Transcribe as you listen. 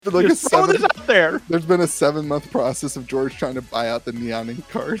Like just throw this out there. There's been a 7-month process of George trying to buy out the Neoning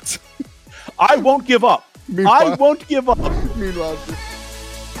cards. I won't give up. I won't give up. Meanwhile,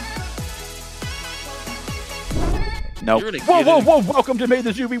 no. Whoa. Welcome to May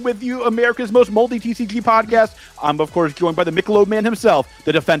the Zoo Be With You, America's most moldy TCG podcast. I'm, of course, joined by the Michelob Man himself,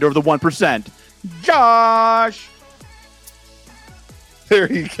 the defender of the 1%, Josh.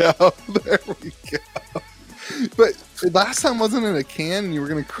 There you go. There we go. But last time wasn't in a can and you were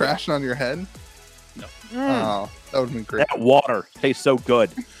going to crash it on your head? No. Oh, that would have been great. That water tastes so good.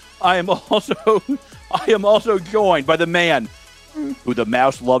 I am also joined by the man who the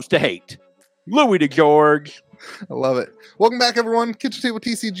mouse loves to hate, Louie to George. I love it. Welcome back, everyone. Kitchen Table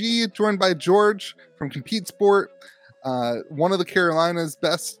TCG, joined by George from Compete Sport, one of the Carolina's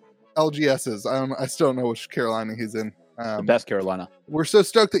best LGSs. I still don't know which Carolina he's in. The best Carolina. We're so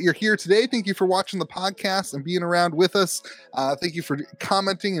stoked that you're here today. Thank you for watching the podcast and being around with us. Thank you for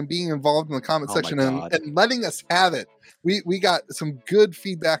commenting and being involved in the comment section and letting us have it. We got some good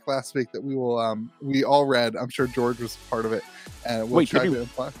feedback last week that we all read. I'm sure George was part of it. And we'll try to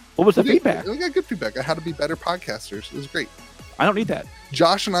apply. What was the feedback? We got good feedback on how to be better podcasters. It was great. I don't need that.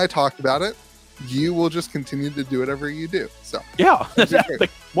 Josh and I talked about it. You will just continue to do whatever you do. So yeah, that's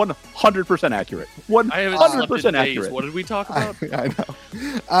like 100% accurate. 100% accurate. What did we talk about? I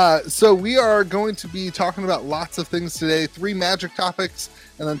know. So we are going to be talking about lots of things today. 3 Magic topics,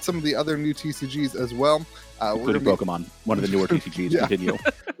 and then some of the other new TCGs as well. Including Pokemon, one of the newer TCGs. Yeah. Continue.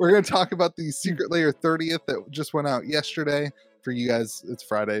 We're going to talk about the Secret Lair 30th that just went out yesterday. For you guys, it's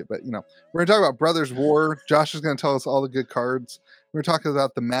Friday, but we're going to talk about Brothers War. Josh is going to tell us all the good cards. We're talking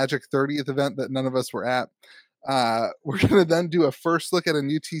about the Magic 30th event that none of us were at. We're going to then do a first look at a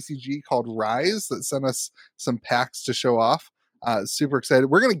new TCG called Rise that sent us some packs to show off. Super excited.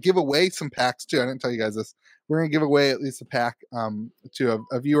 We're going to give away some packs too. I didn't tell you guys this. We're going to give away at least a pack to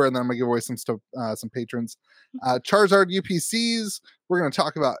a viewer, and then I'm going to give away some stuff, some patrons. Charizard UPCs. We're going to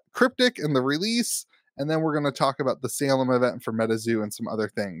talk about Cryptic and the release. And then we're going to talk about the Salem event for MetaZoo and some other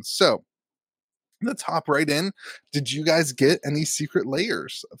things. So let's hop right in. Did you guys get any secret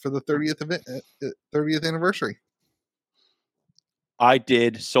layers for the 30th event, 30th anniversary? I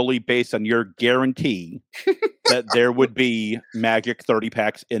did, solely based on your guarantee that there would be Magic 30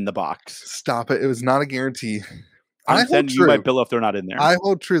 packs in the box. Stop it. It was not a guarantee. I'm sending you my bill if they're not in there. I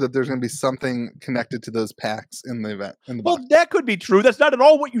hold true that there's going to be something connected to those packs in the event. Well, that could be true. That's not at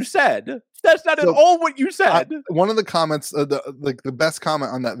all what you said. That's not at all what you said. One of the comments, the best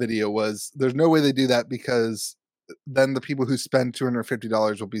comment on that video was, there's no way they do that because then the people who spend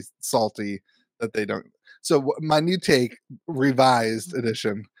 $250 will be salty that they don't. So my new take, revised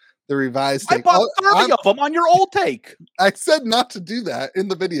edition, the revised take. I bought 30 of them on your old take. I said not to do that in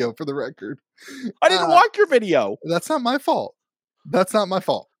the video for the record. I didn't watch your video. That's not my fault. That's not my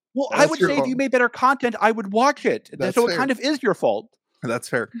fault. Well, I would say if you made better content, I would watch it. So it kind of is your fault. That's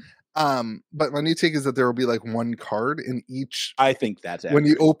fair. But my new take is that there will be like one card in each. I think that's accurate. When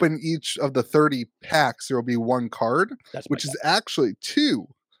you open each of the 30 packs, there will be one card, which is actually 2.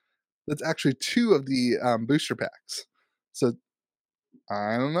 That's actually 2 of the booster packs. So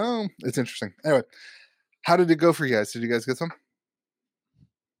I don't know. It's interesting. Anyway, how did it go for you guys? Did you guys get some?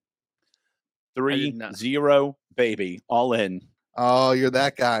 3-0, baby, all in. Oh, you're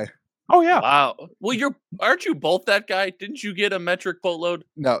that guy. Oh yeah. Wow. Well, aren't you both that guy? Didn't you get a metric boatload?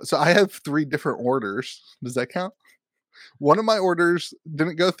 No. So I have 3 different orders. Does that count? One of my orders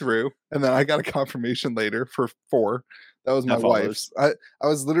didn't go through, and then I got a confirmation later for 4. That was my wife's. I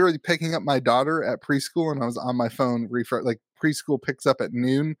was literally picking up my daughter at preschool, and I was on my phone like preschool picks up at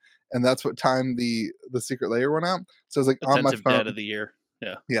noon, and that's what time the Secret Lair went out. So I was like on my phone. Dead of the year.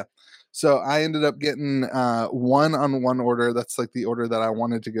 Yeah. Yeah. So I ended up getting 1 on one order. That's like the order that I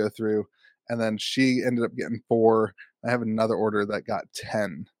wanted to go through. And then she ended up getting 4. I have another order that got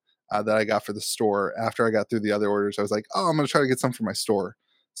 10 that I got for the store. After I got through the other orders, I was like, oh, I'm going to try to get some for my store.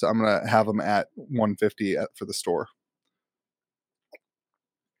 So I'm going to have them at 150 for the store.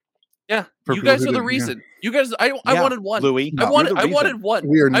 Yeah. You guys are the reason. You guys, I wanted 1. Louie. I wanted 1.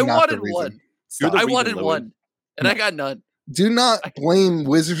 We are not I wanted the reason. 1. I wanted 1. And I got none. Do not blame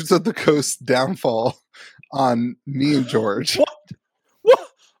Wizards of the Coast downfall on me and George. What?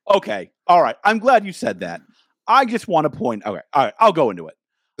 Okay. All right. I'm glad you said that. I just want to point. Okay. All right. I'll go into it.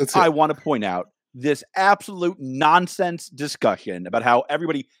 I want to point out this absolute nonsense discussion about how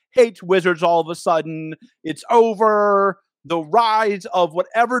everybody hates Wizards all of a sudden. It's over. The rise of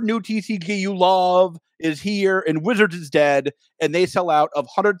whatever new TCG you love is here, and Wizards is dead, and they sell out of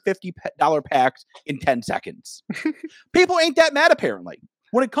 $150 packs in 10 seconds. People ain't that mad, apparently.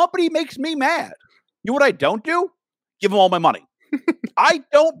 When a company makes me mad, you know what I don't do? Give them all my money. I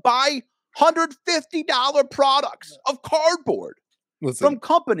don't buy $150 products of cardboard from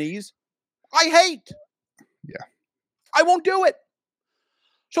companies I hate. Yeah. I won't do it.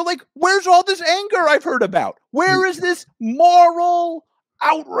 So, like, where's all this anger I've heard about? Where is this moral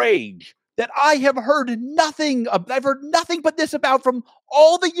outrage that I have heard nothing of? I've heard nothing but this about from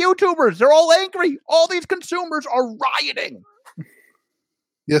all the YouTubers. They're all angry. All these consumers are rioting.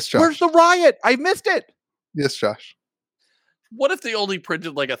 Yes, Josh. Where's the riot? I missed it. Yes, Josh. What if they only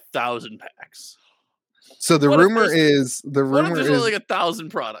printed like 1,000 packs? So the rumor is what if there's only like 1,000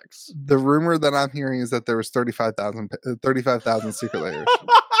 products? The rumor that I'm hearing is that there was 35,000 secret layers.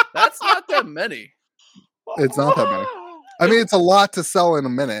 That's not that many. It's not that many. I mean, it's a lot to sell in a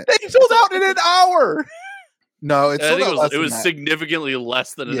minute. They sold out in an hour. No, it was significantly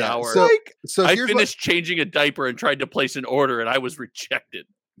less than an hour. So I finished changing a diaper and tried to place an order, and I was rejected.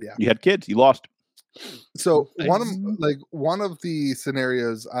 Yeah, you had kids. You lost. So one of the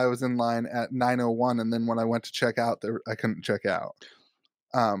scenarios, I was in line at 9:01, and then when I went to check out, I couldn't check out.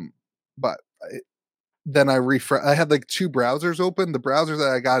 Then I had like two browsers open. The browser that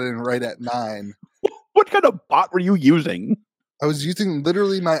I got in right at 9. What kind of bot were you using? I was using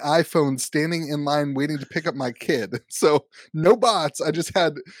literally my iPhone, standing in line waiting to pick up my kid. So no bots. I just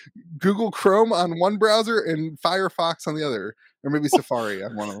had Google Chrome on one browser and Firefox on the other, or maybe Safari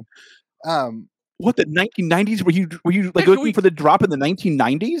on one of them. What, the 1990s? Were you like looking for the drop in the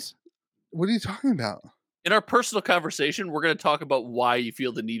 1990s? What are you talking about? In our personal conversation, we're going to talk about why you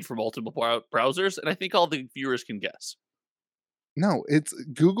feel the need for multiple browsers, and I think all the viewers can guess. No, it's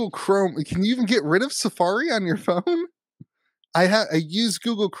Google Chrome. Can you even get rid of Safari on your phone? I use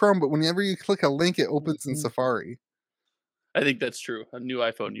Google Chrome, but whenever you click a link, it opens in Safari. I think that's true. A new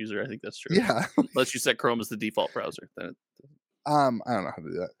iPhone user, I think that's true. Yeah. Unless you set Chrome as the default browser. Then I don't know how to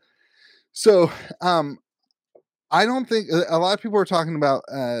do that. So, I don't think a lot of people are talking about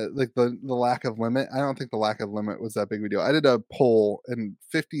like the lack of limit. I don't think the lack of limit was that big of a deal. I did a poll, and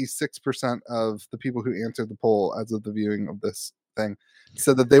 56% of the people who answered the poll as of the viewing of this thing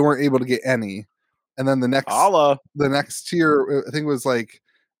said that they weren't able to get any. And then the next tier, I think, was like,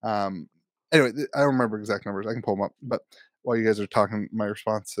 anyway, I don't remember exact numbers. I can pull them up, but while you guys are talking, my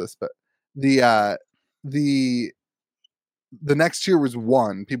response to this, but the next tier was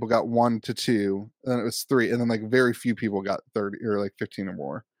 1. People got 1 to 2, and then it was 3, and then like very few people got 30 or like 15 or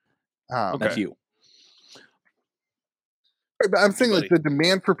more. That's you. But I'm saying like the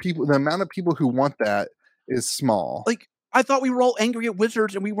demand for people, the amount of people who want that is small. Like, I thought we were all angry at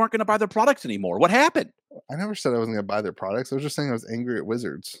Wizards and we weren't going to buy their products anymore. What happened? I never said I wasn't going to buy their products. I was just saying I was angry at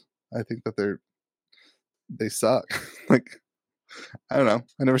Wizards. I think that they suck. Like, I don't know.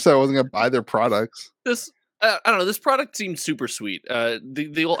 I never said I wasn't going to buy their products. I don't know. This product seems super sweet.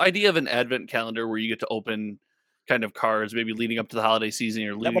 The idea of an advent calendar where you get to open kind of cards, maybe leading up to the holiday season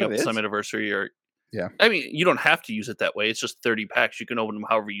or leading up to some anniversary, or I mean, you don't have to use it that way. It's just 30 packs. You can open them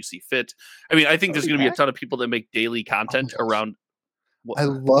however you see fit. I mean, I think there's going to be a ton of people that make daily content around. I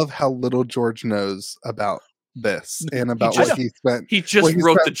love how little George knows about this and about what he spent. He just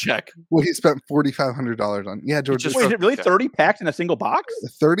wrote the check. Well, he spent $4,500 on. Yeah, George. Wait, is it really 30 packs in a single box?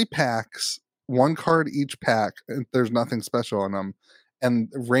 30 packs. 1 card each pack, and there's nothing special on them,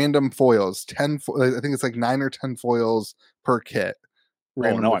 and random foils. I think it's like 9 or 10 foils per kit.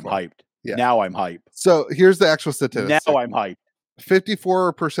 Now I'm hyped. Yeah. Now I'm hyped. So here's the actual statistics. Now I'm hyped.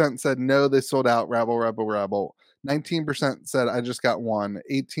 54% said no, they sold out. Rabble. 19% said I just got 1.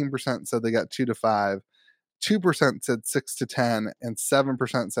 18% said they got 2 to 5. 2% said 6 to 10, and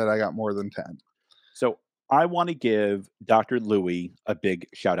 7% said I got more than 10. So I want to give Dr. Louie a big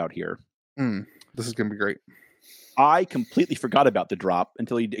shout out here. This is going to be great. I completely forgot about the drop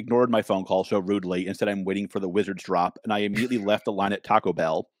until he ignored my phone call so rudely. Instead, I'm waiting for the Wizards drop, and I immediately left the line at Taco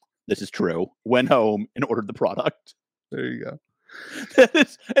Bell. This is true. Went home and ordered the product. There you go. That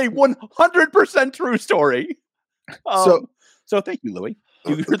is a 100% true story. So thank you, Louie.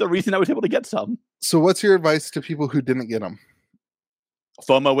 You're the reason I was able to get some. So what's your advice to people who didn't get them?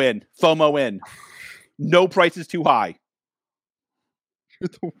 FOMO in. No price is too high. You're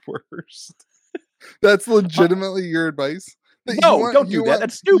the worst. That's legitimately your advice? No, don't do that.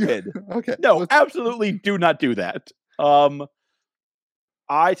 That's stupid. Okay. No, absolutely do not do that.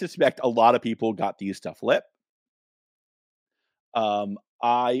 I suspect a lot of people got these to flip.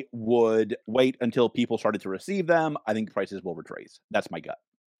 I would wait until people started to receive them. I think prices will retrace. That's my gut.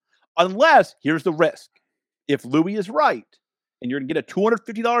 Unless, here's the risk. If Louie is right, and you're going to get a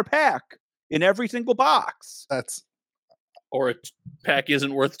 $250 pack in every single box. Or a pack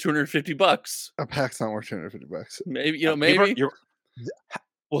isn't worth $250. A pack's not worth $250. Maybe, maybe.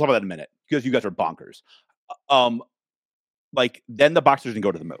 We'll talk about that in a minute because you guys are bonkers. like then the boxers can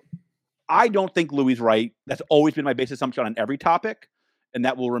go to the moon. I don't think Louie's right. That's always been my base assumption on every topic, and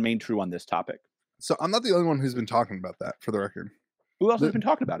that will remain true on this topic. So I'm not the only one who's been talking about that, for the record. Who else has been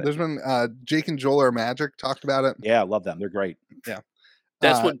talking about it? There's been Jake and Joel are Magic talked about it. Yeah, I love them. They're great. Yeah.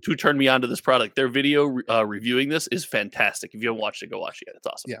 That's who turned me on to this product. Their video reviewing this is fantastic. If you haven't watched it, go watch it. It's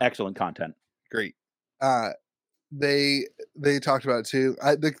awesome. Yeah. Excellent content. Great. They talked about it too.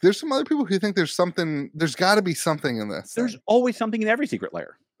 There's some other people who think there's something. There's got to be something in this. There's always something in every secret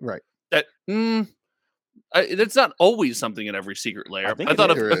lair. Right. It's not always something in every secret lair. I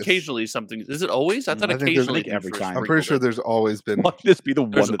thought occasionally something. Is it always? I thought occasionally every time. I'm pretty sure there's always been. Why this be the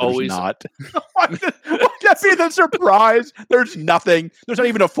one that always not? Why that be the surprise? There's nothing. There's not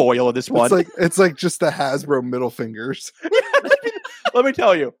even a foil in this one. It's like just the Hasbro middle fingers. Let me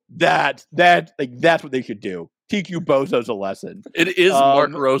tell you that's what they should do. Teach you bozos a lesson. It is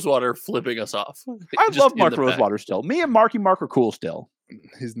Mark Rosewater flipping us off. I love Mark Rosewater still. Me and Mark are cool still.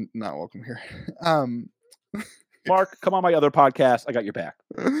 He's not welcome here. Mark, come on my other podcast. I got your back.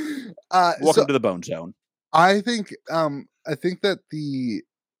 Welcome to the Bone Zone. I think that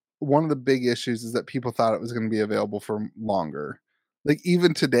one of the big issues is that people thought it was going to be available for longer. Like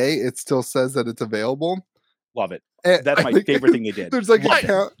even today, it still says that it's available. Love it. That's my favorite thing they did. There's like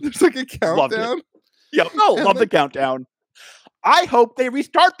a countdown. Yeah, love the countdown. I hope they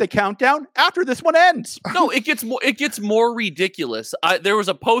restart the countdown after this one ends. No, it gets more ridiculous. There was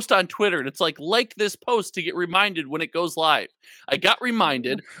a post on Twitter, and it's like this post to get reminded when it goes live. I got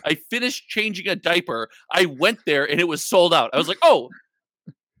reminded. I finished changing a diaper. I went there, and it was sold out. I was like, oh,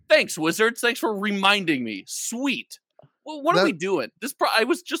 thanks, Wizards. Thanks for reminding me. Sweet. Well, what are we doing? I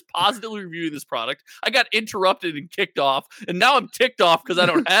was just positively reviewing this product. I got interrupted and kicked off, and now I'm ticked off because I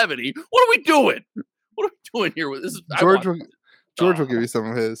don't have any. What are we doing? What are we doing here with this? George will give you some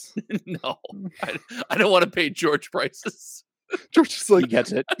of his. No, I don't want to pay George prices. George is like, he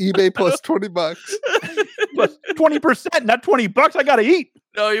gets it. eBay plus $20. Plus 20%, not $20. I gotta eat.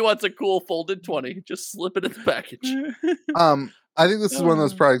 No, he wants a cool folded 20. Just slip it in the package. I think this is one of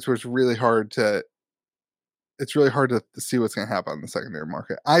those products where it's really hard to see what's going to happen on the secondary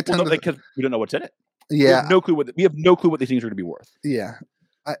market. Because we don't know what's in it. Yeah, we have no clue what these things are going to be worth. Yeah.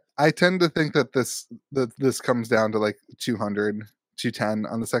 I tend to think that this comes down to like 200,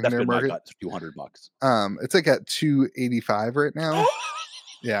 210 on the secondary market. That's $200. It's like at 285 right now.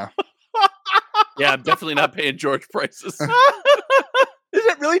 Yeah. Yeah, I'm definitely not paying George prices. Is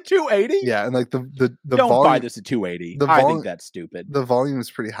it really 280? Yeah, and like the don't volume, buy this at 280. I think that's stupid. The volume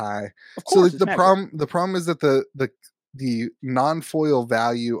is pretty high. Of course, so the problem is that the non-foil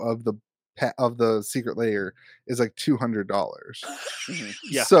value of the secret layer is like $200.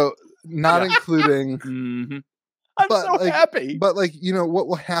 Yeah. So not including. Mm-hmm. I'm so happy. But like, you know, what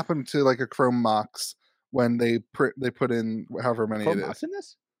will happen to like a Chrome Mox when they put in however many Chrome it is? Mox in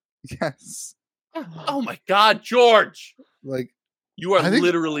this? Yes. Oh my God, George! Like you are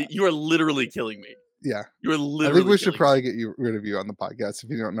literally killing me. Yeah, you're literally. I think we should probably get rid of you on the podcast if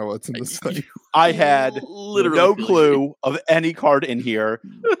you don't know what's in this thing. I had no clue of any card in here.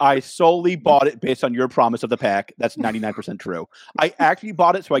 I solely bought it based on your promise of the pack. That's 99% true. I actually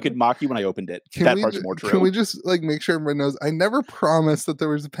bought it so I could mock you when I opened it. That part's more true. Can we just like make sure everyone knows? I never promised that there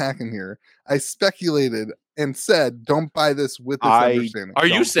was a pack in here. I speculated and said, "Don't buy this with this understanding." Are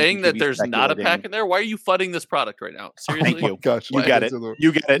you saying that there's not a pack in there? Why are you fudding this product right now? Seriously? Thank you. Gosh, you get it.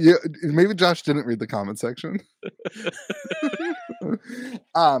 You get it. Maybe Josh didn't read the comment section.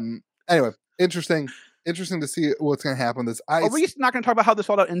 Anyway, interesting to see what's going to happen with this. Are we not going to talk about how this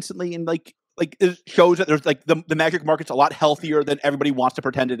sold out instantly and like it shows that there's like the Magic market's a lot healthier than everybody wants to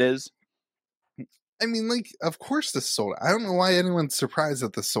pretend it is? I mean, like, of course this sold out. I don't know why anyone's surprised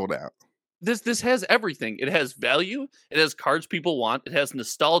that this sold out. This has everything. It has value. It has cards people want. It has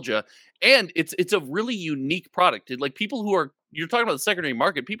nostalgia, and it's a really unique product. Like people who are, you're talking about the secondary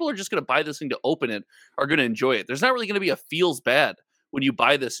market, people are just going to buy this thing to open it, are going to enjoy it. There's not really going to be a feels bad when you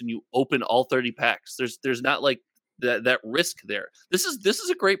buy this and you open all 30 packs. There's not like that risk there. This is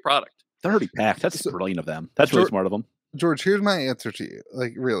a great product. 30 packs. That's brilliant of them. That's really smart of them. George, here's my answer to you.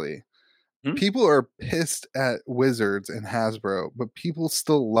 Like, really. People are pissed at Wizards and Hasbro, but people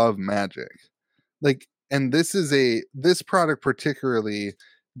still love Magic. Like, and this product particularly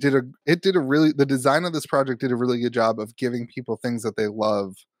the design of this project did a really good job of giving people things that they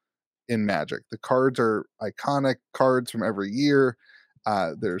love in Magic. The cards are iconic cards from every year.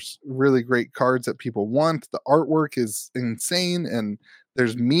 There's really great cards that people want. The artwork is insane, and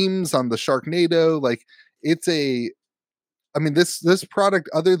there's memes on the Sharknado. Like, this product,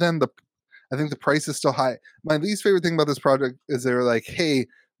 other than I think the price is still high. My least favorite thing about this project is they were like, hey,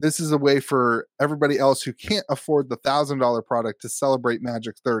 this is a way for everybody else who can't afford the $1,000 product to celebrate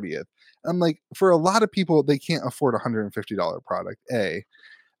Magic 30th. I'm like, for a lot of people, they can't afford a $150 product, A.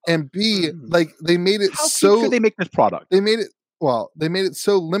 And B, like, they made it How could they make this product? They made it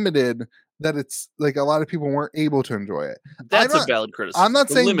so limited that it's like a lot of people weren't able to enjoy it. That's a valid criticism. I'm not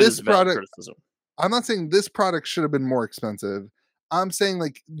saying this product. I'm not saying this product should have been more expensive. I'm saying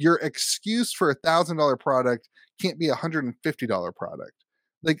like your excuse for $1,000 product can't be a $150 product.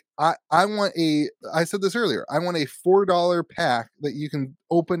 Like I said this earlier, I want a $4 pack that you can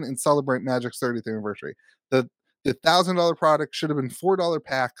open and celebrate Magic's 30th anniversary. The $1,000 product should have been $4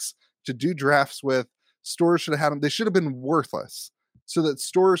 packs to do drafts with. Stores should have had them. They should have been worthless so that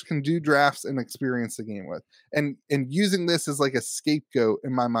stores can do drafts and experience the game with. And using this as like a scapegoat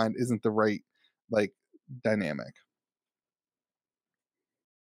in my mind isn't the right like dynamic.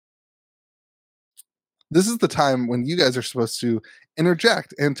 This is the time when you guys are supposed to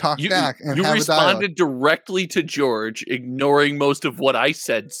interject and talk back and you have responded directly to George, ignoring most of what I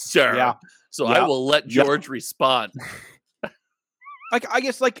said, sir. Yeah. So I will let George respond. Like, I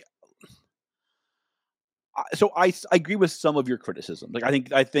guess, like, so I agree with some of your criticism. Like,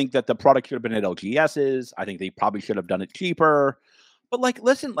 I think that the product should have been at LGS's. I think they probably should have done it cheaper. But like,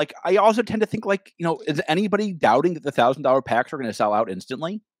 listen, like, I also tend to think like, you know, is anybody doubting that the $1,000 packs are going to sell out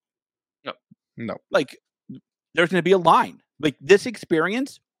instantly? No. Like, there's going to be a line. Like, this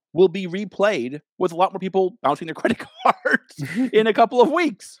experience will be replayed with a lot more people bouncing their credit cards in a couple of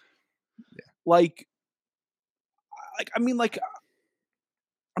weeks. Yeah. Like, I mean,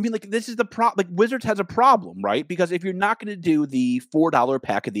 this is the problem. Like, Wizards has a problem, right? Because if you're not going to do the $4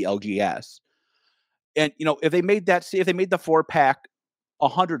 pack of the LGS, and you know, if they made the 4-pack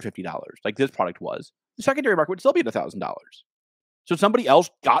 $150, like this product was, the secondary market would still be at $1,000. So somebody else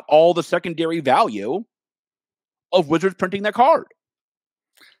got all the secondary value of Wizards printing that card.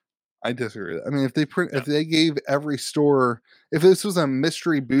 I disagree. I mean, if they gave every store, if this was a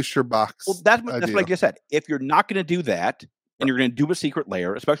mystery booster box, well, that's what I just said. If you're not going to do that, and you're going to do a secret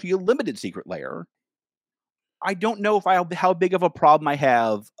layer, especially a limited secret layer, I don't know how big of a problem I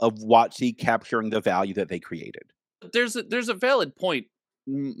have of WotC capturing the value that they created. There's a valid point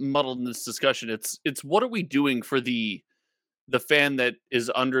muddled in this discussion. It's what are we doing for the fan that is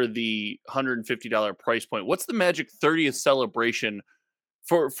under the $150 price point? What's the Magic 30th celebration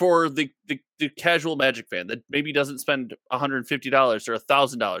for the casual Magic fan that maybe doesn't spend $150 or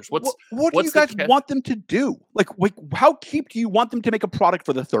 $1,000? What do you guys want them to do? Like, how cheap do you want them to make a product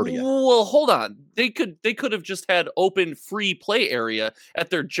for the 30th? Well, hold on. They could have just had open free play area at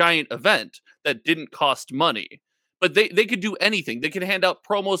their giant event that didn't cost money. But they could do anything. They can hand out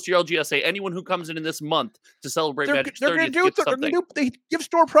promos to your LGS. Say anyone who comes in this month to celebrate Magic 30th gets something. They give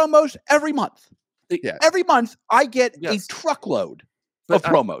store promos every month. Every month, I get a truckload of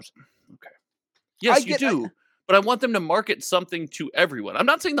promos. Okay. Yes, you do. But I want them to market something to everyone. I'm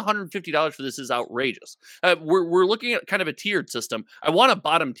not saying the $150 for this is outrageous. We're looking at kind of a tiered system. I want a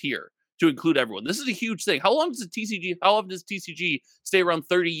bottom tier to include everyone. This is a huge thing. How often does TCG stay around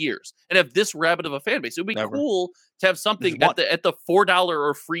 30 years and have this rabid of a fan base? It would be cool to have something at the $4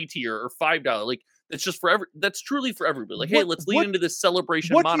 or free tier or $5. Like, that's just that's truly for everybody. Like, hey, let's lean into this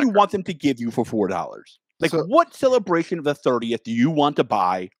celebration. What do you want them to give you for $4? Like, what celebration of the 30th do you want to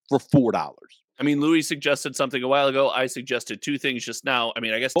buy for $4? I mean, Louie suggested something a while ago. I suggested two things just now. I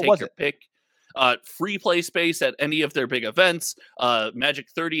mean, I guess take your pick. Free play space at any of their big events. Magic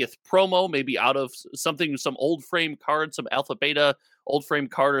 30th promo, maybe out of something, some old frame card, some alpha beta old frame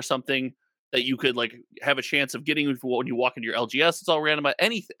card or something that you could like have a chance of getting when you walk into your LGS. It's all random.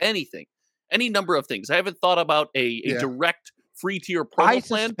 Anything, any number of things. I haven't thought about a direct free tier promo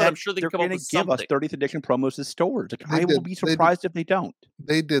plan, but I'm sure they're going to give us 30th edition promos to stores. Like, I will be surprised if they don't.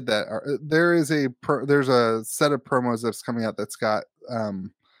 They did that. There's a set of promos that's coming out that's got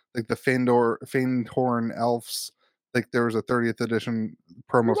like the Fainhorn Elves. Like, there was a 30th edition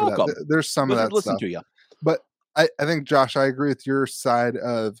promo for that. There's some of that stuff. To you. But I think, Josh, I agree with your side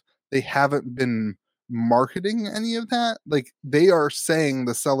of they haven't been marketing any of that. Like, they are saying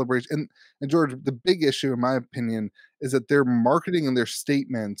the celebration. And George, the big issue, in my opinion, is that their marketing and their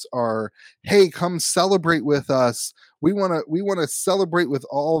statements are, hey, come celebrate with us. We want to celebrate with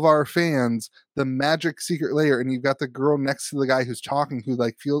all of our fans the Magic secret layer. And you've got the girl next to the guy who's talking who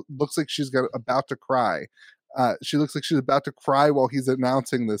looks like she's about to cry. She looks like she's about to cry while he's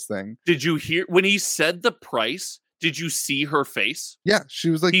announcing this thing. Did you hear when he said the price? Did you see her face? Yeah,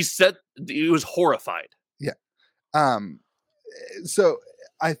 she was like, he said he was horrified. Yeah. So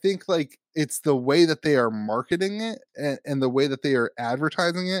I think like it's the way that they are marketing it and the way that they are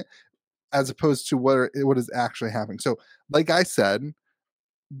advertising it, as opposed to what is actually happening. So, like I said,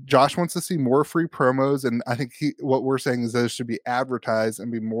 Josh wants to see more free promos, and I think what we're saying is those should be advertised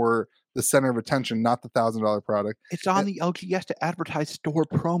and be more the center of attention, not the $1,000 product. It's on the LGS to advertise store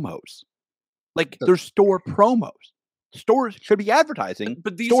promos. Like there's store promos. Stores should be advertising,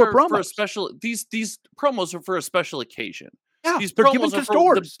 but these store are promos. for a special. These promos are for a special occasion. Yeah, these they're promos given are to for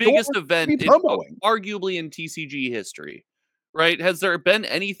stores. the biggest event, promoing. Arguably in TCG history. Right? Has there been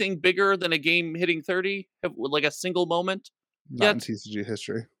anything bigger than a game hitting 30? Like a single moment? Not in TCG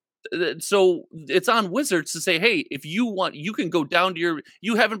history. So it's on Wizards to say, hey, if you want, you can go down to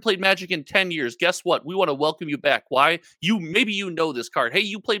you haven't played Magic in 10 years. Guess what? We want to welcome you back. Why? Maybe you know this card. Hey,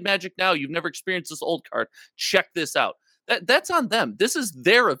 you played Magic now. You've never experienced this old card. Check this out. That's on them. This is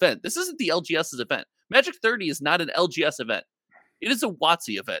their event. This isn't the LGS's event. Magic 30 is not an LGS event. It is a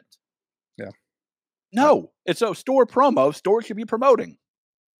WotC event. Yeah. No, it's a store promo. Stores should be promoting.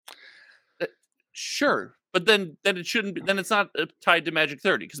 Sure. But then it shouldn't be, then it's not tied to Magic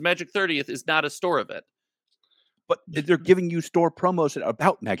 30 because Magic 30th is not a store event. But they're giving you store promos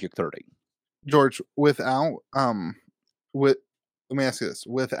about Magic 30. George, let me ask you this.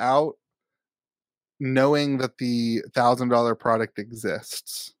 Without knowing that the $1,000 product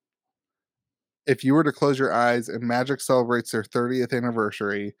exists, if you were to close your eyes and Magic celebrates their 30th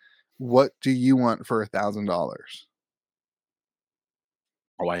anniversary, what do you want for $1,000?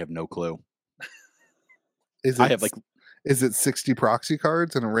 Oh, I have no clue. Is it 60 proxy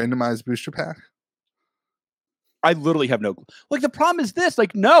cards and a randomized booster pack? I literally have no clue. Like the problem is this,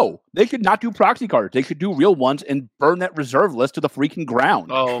 like, no, they should not do proxy cards. They should do real ones and burn that reserve list to the freaking ground.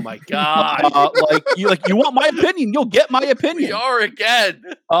 Oh my God. You want my opinion, you'll get my opinion. We are again.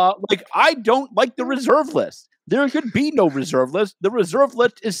 I don't like the reserve list. There should be no reserve list. The reserve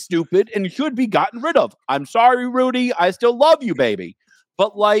list is stupid and should be gotten rid of. I'm sorry, Rudy. I still love you, baby.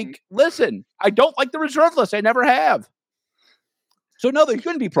 But listen, I don't like the reserve list. I never have. So no, they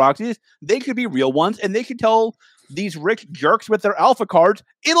shouldn't be proxies. They should be real ones, and they should tell these rich jerks with their alpha cards,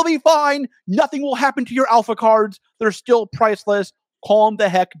 it'll be fine. Nothing will happen to your alpha cards. They're still priceless. Calm the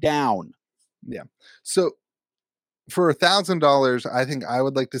heck down. Yeah. So for $1,000, I think I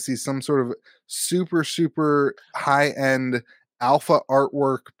would like to see some sort of super, super high-end alpha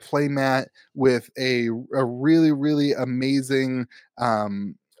artwork playmat with a really, really amazing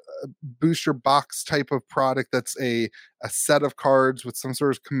booster box type of product that's a set of cards with some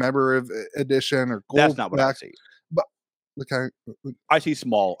sort of commemorative edition or gold. That's not what I see. But I see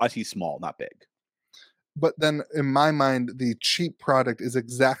small, not big. But then in my mind, the cheap product is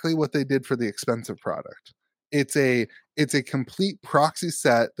exactly what they did for the expensive product. It's a complete proxy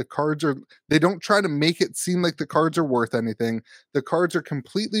set. The cards they don't try to make it seem like the cards are worth anything. The cards are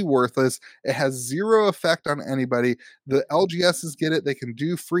completely worthless. It has zero effect on anybody. The LGSs get it. They can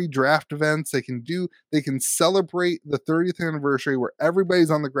do free draft events. They can celebrate the 30th anniversary where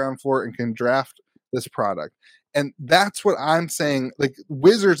everybody's on the ground floor and can draft this product. And that's what I'm saying. Like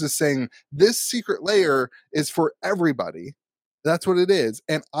Wizards is saying this secret layer is for everybody. That's what it is.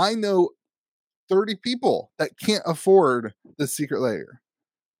 And I know 30 people that can't afford the secret layer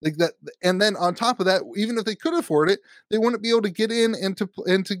like that. And then on top of that, even if they could afford it, they wouldn't be able to get in and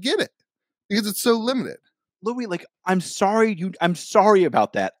to get it because it's so limited. Louie, I'm sorry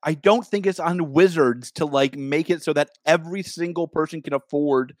about that. I don't think it's on Wizards to make it so that every single person can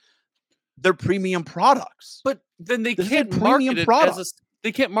afford their premium products. But then they can't market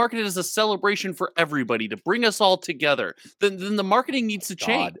it as a celebration for everybody to bring us all together. Then the marketing needs to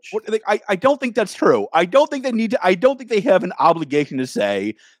change. I don't think that's true. I don't think they have an obligation to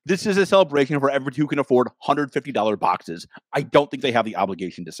say this is a celebration for everybody who can afford $150 boxes. I don't think they have the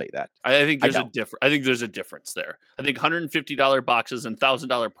obligation to say that. I think there's a difference there. I think $150 boxes and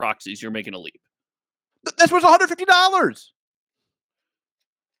 $1,000 proxies, you're making a leap. This was $150.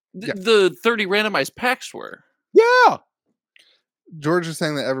 The 30 randomized packs were. Yeah. George is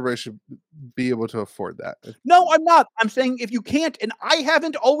saying that everybody should be able to afford that. No, I'm not. I'm saying if you can't, and I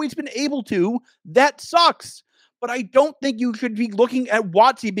haven't always been able to, that sucks. But I don't think you should be looking at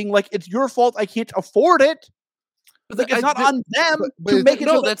WotC being like, it's your fault I can't afford it. But it's not on them to make it.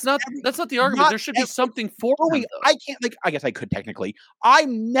 No, that's not the argument. There should be something for me. I can't. I guess I could technically.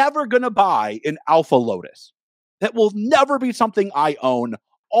 I'm never gonna buy an Alpha Lotus. That will never be something I own.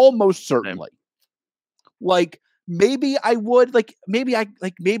 Almost certainly. Maybe I would. Maybe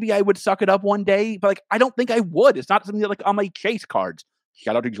I would suck it up one day. But I don't think I would. It's not something that on my chase cards.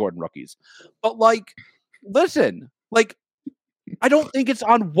 Shout out to Jordan rookies. But listen. I don't think it's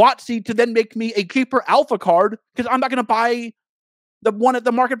on WotC to then make me a cheaper alpha card because I'm not going to buy the one at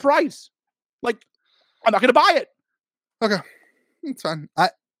the market price. I'm not going to buy it. Okay, it's fine.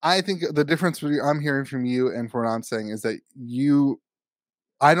 I think the difference I'm hearing from you and from what I'm saying is that you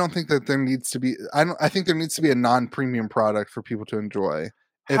I don't think that there needs to be. I think there needs to be a non-premium product for people to enjoy.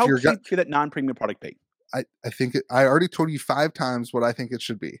 How cheap should that non-premium product be? I think I already told you 5 times what I think it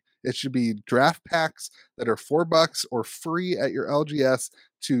should be. It should be draft packs that are $4 or free at your LGS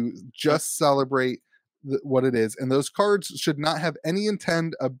to just celebrate what it is. And those cards should not have any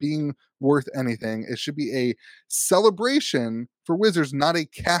intent of being worth anything. It should be a celebration for Wizards, not a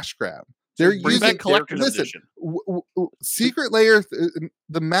cash grab. They're using collector's edition. Secret Lair,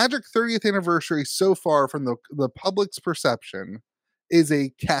 the Magic 30th anniversary so far from the public's perception is a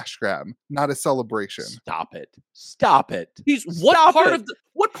cash grab, not a celebration. Stop it. What part of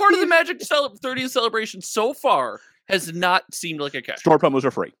the Magic 30th celebration so far has not seemed like a cash? Store promos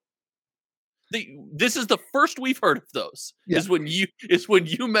are free. This is the first we've heard of those. Yeah. Is when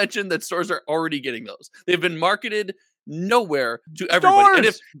you mentioned that stores are already getting those. They've been marketed nowhere to everybody.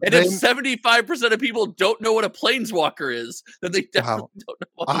 And if 75% of people don't know what a planeswalker is, then they definitely don't know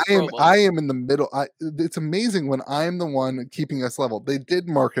what I am in the middle. It's amazing when I'm the one keeping us level. They did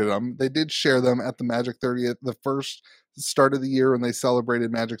market them. They did share them at the Magic 30th, the first start of the year when they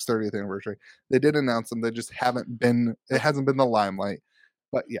celebrated Magic's 30th anniversary. They did announce them. They just haven't been. It hasn't been the limelight.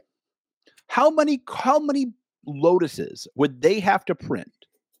 But yeah, how many Lotuses would they have to print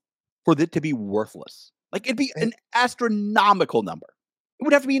for it to be worthless? Like, it'd be an astronomical number. It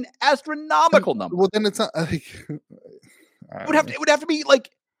would have to be an astronomical number. Well, then it's not like it would have to be like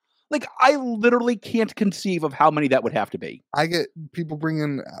I literally can't conceive of how many that would have to be. I get people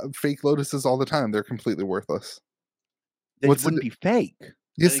bringing fake Lotuses all the time. They're completely worthless. They wouldn't be fake.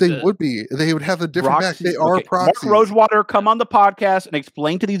 Yes, they would be. They would have a different back. They are proxies. Mark Rosewater, come on the podcast and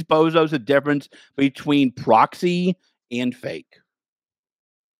explain to these bozos the difference between proxy and fake.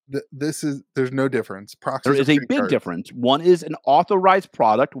 There's no difference. There is a big difference. One is an authorized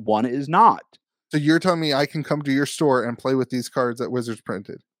product. One is not. So you're telling me I can come to your store and play with these cards that Wizards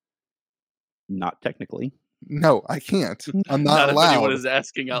printed? Not technically. No, I can't. I'm not allowed. If anyone is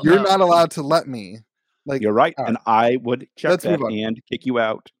asking out You're loud. not allowed to let me. Like, you're right, and I would check that and kick you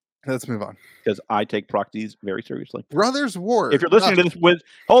out. Let's move on because I take proxies very seriously. Brothers War. If you're listening to this,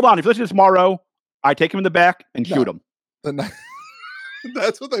 hold on. If you're listening to this tomorrow, I take him in the back and shoot him.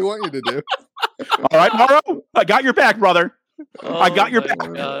 That's what they want you to do. All right, Morrow. I got your back, brother. I got your back.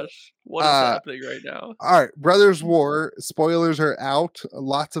 Gosh, what is happening right now? All right, Brothers War. Spoilers are out.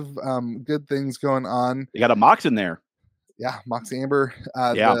 Lots of good things going on. You got a Mox in there. Yeah, Mox Amber.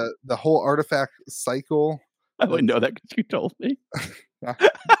 The whole artifact cycle. I wouldn't know that because you told me.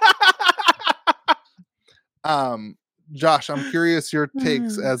 Josh, I'm curious your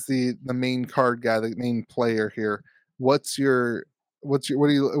takes as the main card guy, the main player here. What's your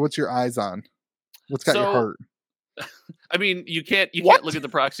eyes on? What's got your heart? I mean, you can't look at the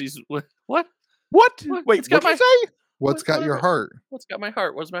proxies. What? Wait, what did you say? What's got your heart? What's got my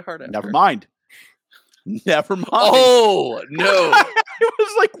heart? What's my heart after? Never mind. Oh no! It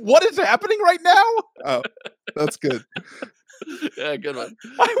was like, what is happening right now? Oh, that's good. Yeah, good one.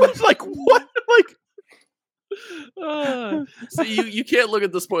 I was like, what? Like, so you can't look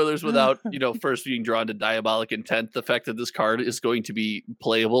at the spoilers without first being drawn to Diabolic Intent. The fact that this card is going to be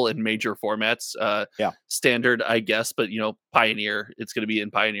playable in major formats, standard, I guess, but Pioneer. It's going to be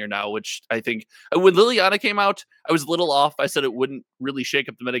in Pioneer now, which I think when Liliana came out, I was a little off. I said it wouldn't really shake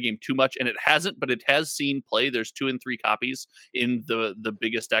up the metagame too much, and it hasn't. But it has seen play. There's 2 and 3 copies in the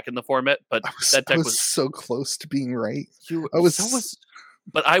biggest deck in the format. But that deck was so close to being right.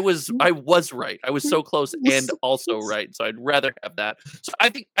 But I was right. I was so close and also right. So I'd rather have that. So I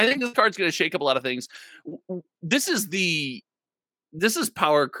think this card's going to shake up a lot of things. This is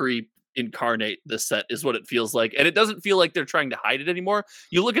power creep incarnate. This set is what it feels like, and it doesn't feel like they're trying to hide it anymore.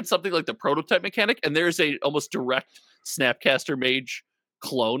 You look at something like the prototype mechanic, and there's a almost direct Snapcaster Mage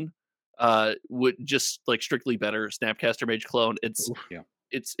clone. Would just like strictly better Snapcaster Mage clone.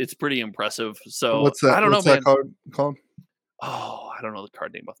 It's pretty impressive. So what's that? I don't know, that man. Called? Oh, I don't know the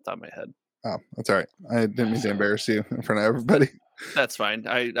card name off the top of my head. Oh, that's all right. I didn't mean to embarrass you in front of everybody. That's fine.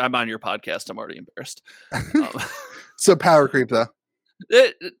 I'm on your podcast. I'm already embarrassed. So power creep, though.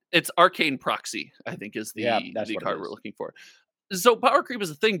 It's Arcane Proxy, I think, is the card we're looking for. So power creep is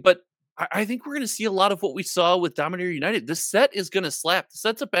a thing, but I think we're going to see a lot of what we saw with Dominator United. This set is going to slap. The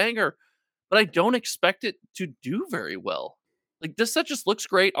set's a banger, but I don't expect it to do very well. Like, this set just looks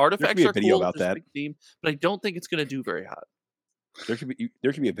great. Artifacts are cool. About that. Theme, but I don't think it's going to do very hot. There should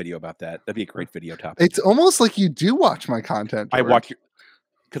be a video about that. That'd be a great video topic. It's almost like you do watch my content, George. I watch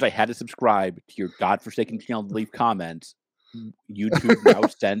because I had to subscribe to your godforsaken channel to leave comments. YouTube now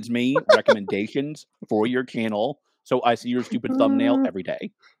sends me recommendations for your channel, so I see your stupid thumbnail every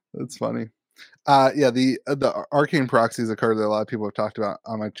day. That's funny. The Arcane Proxy is a card that a lot of people have talked about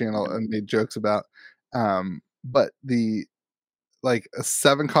on my channel and made jokes about. But the a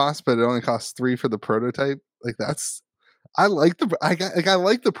 7 cost, but it only costs 3 for the prototype. I like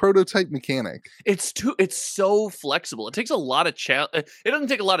the prototype mechanic. It's so flexible. It takes a lot of it doesn't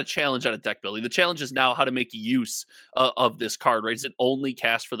take a lot of challenge out of deck building. The challenge is now how to make use of this card, right? Is it only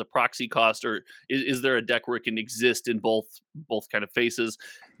cast for the proxy cost, or is there a deck where it can exist in both kind of faces?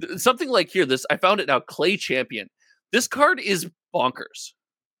 Something like here, I found it now, Clay Champion. This card is bonkers,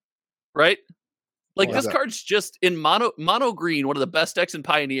 right? This card's just in mono green, one of the best decks in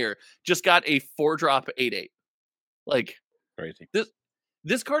Pioneer, just got a 4-drop 8/8. Crazy.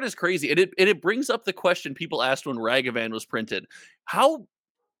 This card is crazy, and it brings up the question people asked when Ragavan was printed: how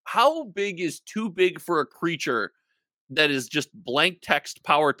big is too big for a creature that is just blank text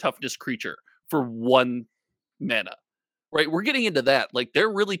power toughness creature for 1 mana? Right, we're getting into that.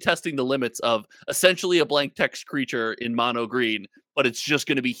 They're really testing the limits of essentially a blank text creature in mono green, but it's just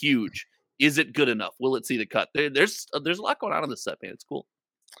going to be huge. Is it good enough? Will it see the cut? There's a lot going on in this set, man. It's cool.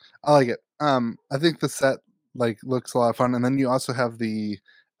 I like it. I think the set looks a lot of fun, and then you also have the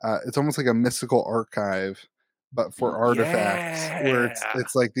it's almost like a mystical archive, but for artifacts, where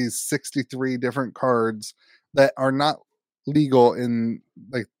it's these 63 different cards that are not legal in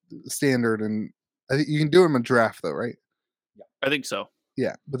standard, and I think you can do them in draft though, right? Yeah, I think so.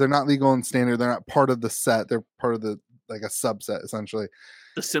 Yeah, but they're not legal in standard. They're not part of the set. They're part of the a subset essentially.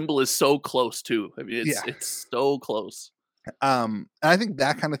 The symbol is so close too. I mean, it's so close. And I think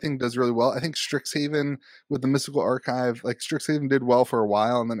that kind of thing does really well. I think Strixhaven with the Mystical Archive, Strixhaven did well for a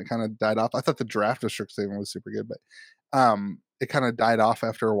while, and then it kind of died off. I thought the draft of Strixhaven was super good, but it kind of died off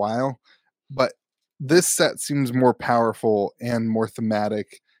after a while. But this set seems more powerful and more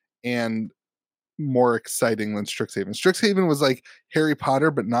thematic and more exciting than Strixhaven. Strixhaven was like Harry Potter,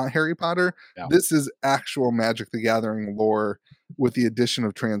 but not Harry Potter. Yeah. This is actual Magic the Gathering lore with the addition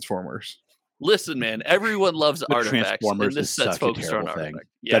of Transformers. Listen, man, everyone loves artifacts, and this set's focused on artifacts.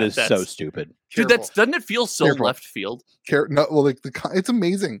 Yeah, that is so stupid. Dude, doesn't it feel so left field? No, well, it's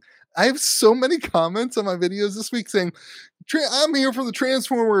amazing. I have so many comments on my videos this week saying, I'm here for the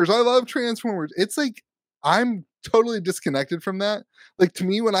Transformers. I love Transformers. It's I'm totally disconnected from that. To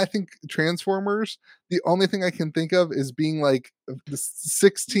me, when I think Transformers, the only thing I can think of is being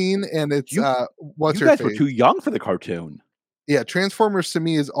 16, and it's what's you her guys face? Were too young for the cartoon. Yeah, Transformers to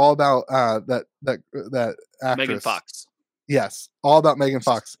me is all about that actress. Megan Fox. Yes, all about Megan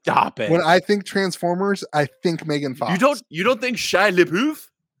Fox. Stop it. When I think Transformers, I think Megan Fox. You don't think Shia LaBeouf?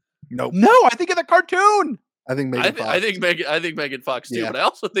 Nope. No, I think of the cartoon. I think Megan Fox. I think Megan Fox too, but I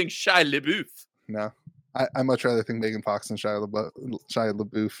also think Shia LaBeouf. No. I much rather think Megan Fox than Shia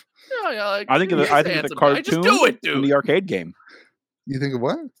LaBeouf. Yeah, I think of the cartoon just do it, dude. In the arcade game. You think of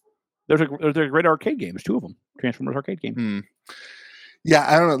what? There's a great arcade game. There's 2 of them. Transformers arcade game. Yeah,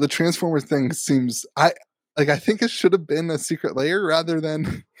 I don't know. The Transformers thing seems I think it should have been a secret layer rather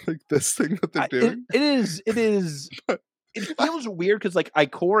than this thing that they're doing. It is. It feels weird because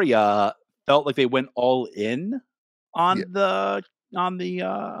Ikoria felt like they went all in on the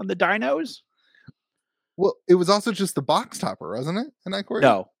dinos. Well, it was also just the box topper, wasn't it? In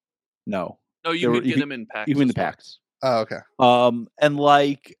Ikoria? No. No, you could get them in packs. Even the packs. Oh, okay.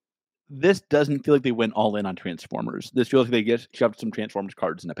 And this doesn't feel like they went all in on Transformers. This feels like they shoved some Transformers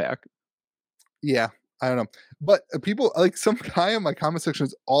cards in a pack. Yeah, I don't know. But people, some guy in my comment section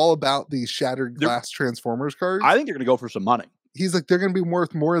is all about these shattered glass Transformers cards. I think they're going to go for some money. He's they're going to be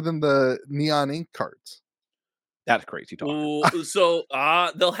worth more than the Neon Ink cards. That's crazy talk. Ooh, so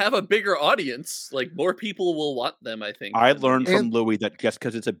they'll have a bigger audience. More people will want them, I think. I learned from Louie that just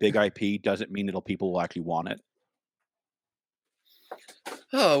because it's a big IP doesn't mean people will actually want it.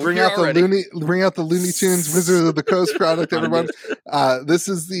 Oh, bring out the Looney Tunes Wizard of the Coast product, everyone. This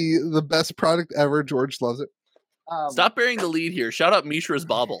is the best product ever. George loves it. Stop bearing the lead here. Shout out Mishra's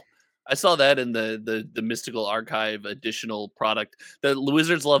Bauble. I saw that in the Mystical Archive additional product. The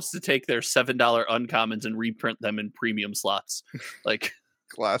Wizards loves to take their $7 uncommons and reprint them in premium slots.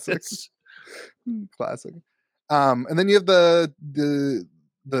 Classic. Classic. And then you have the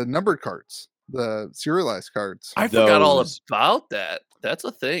numbered cards, the serialized cards. I forgot all about that. That's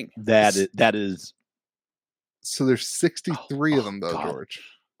a thing. That is. So there's 63 of them though, God. George.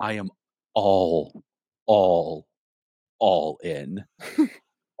 I am all in.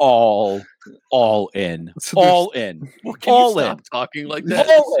 all in. So all in. Well, can all you stop in. Talking like that.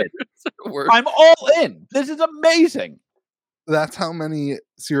 All in. I'm all in. This is amazing. That's how many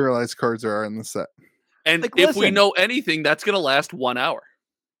serialized cards there are in the set. And if we know anything, that's going to last 1 hour.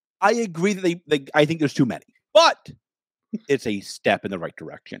 I agree that I think there's too many, but it's a step in the right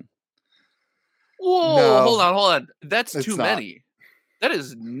direction. Whoa, No, hold on. That's too many. That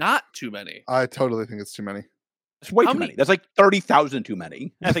is not too many. I totally think it's too many. It's way too many. That's like 30,000 too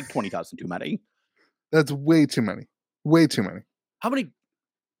many. That's like 20,000 too many. That's way too many. Way too many. How many?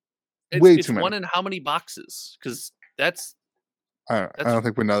 It's too many. One in how many boxes? Because that's. I don't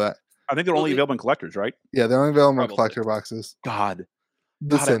think we know that. I think they're only available in collectors, right? Yeah, they're only available in collector boxes. God,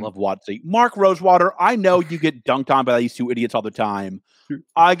 I love Watsy. Mark Rosewater, I know you get dunked on by these two idiots all the time.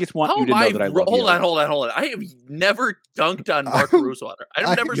 I just want you to know that I love you. Hold on. I have never dunked on Mark Rosewater.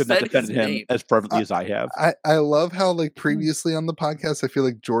 I've never said his name as perfectly as I have. I love how, like, previously on the podcast, I feel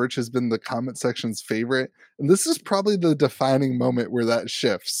like George has been the comment section's favorite. And this is probably the defining moment where that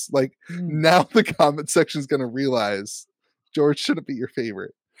shifts. Like, now the comment section is going to realize George shouldn't be your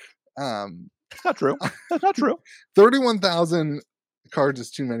favorite. That's not true. That's not true. 31,000 cards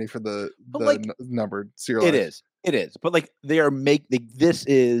is too many for the numbered serialized. It is. But like this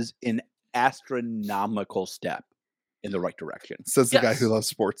is an astronomical step in the right direction. Says the guy who loves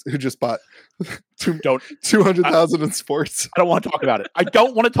sports, who just bought 200,000 in sports. I don't want to talk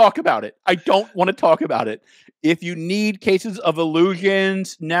about it. If you need cases of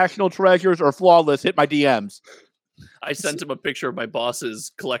illusions, national treasures, or flawless, hit my DMs. I sent him a picture of my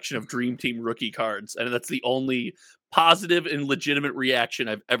boss's collection of Dream Team rookie cards, and that's the only positive and legitimate reaction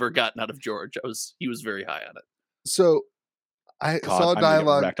I've ever gotten out of George. He was very high on it. So I saw a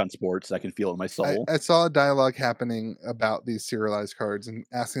dialogue wrecked on sports. I can feel it in my soul. I saw a dialogue happening about these serialized cards and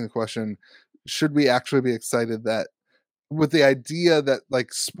asking the question, should we actually be excited that with the idea that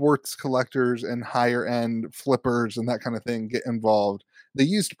like sports collectors and higher end flippers and that kind of thing get involved? They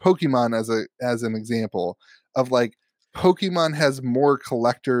used Pokemon as an example of like Pokemon has more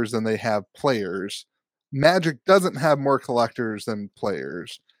collectors than they have players. Magic doesn't have more collectors than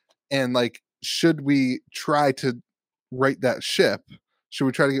players. And like, should we try to right that ship? Should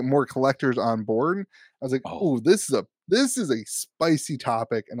we try to get more collectors on board? I was like, oh, this is a spicy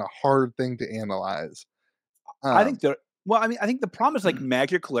topic and a hard thing to analyze. I think the problem is like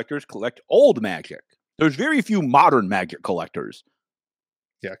Magic collectors collect old Magic. There's very few modern Magic collectors.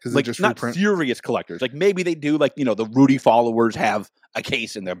 Yeah, because like just not serious collectors. Like maybe they do, like, the Rudy followers have a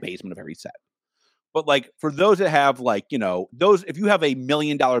case in their basement of every set. But like for those that have like, those, if you have $1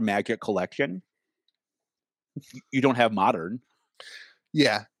 million Magic collection, you don't have modern.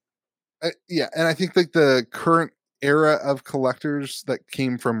 Yeah. Yeah. And I think like the current era of collectors that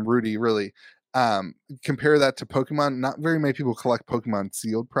came from Rudy, really, compare that to Pokemon. Not very many people collect Pokemon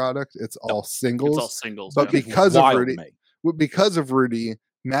sealed product. It's all singles. It's all singles. But because of Rudy,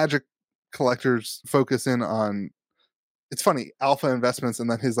 Magic collectors focus in on, it's funny, alpha investments, and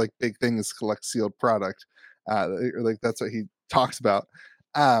then his like big thing is collect sealed product. Like that's what he talks about.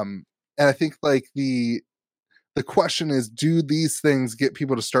 And I think like the question is, do these things get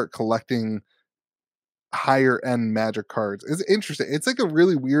people to start collecting higher end Magic cards? It's interesting. It's like a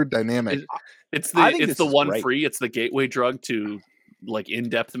really weird dynamic. It's the one great. Free. It's the gateway drug to like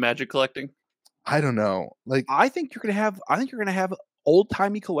in-depth Magic collecting. I don't know. Like I think you're gonna have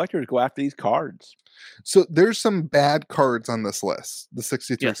old-timey collectors go after these cards. So there's some bad cards on this list, the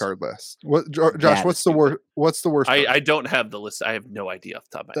 63 card list. What, Josh? What's the worst? I don't have the list. I have no idea off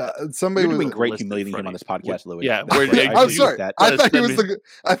the top of my head. Somebody was doing great humiliating him on this podcast, Louie. Yeah, I'm sorry. I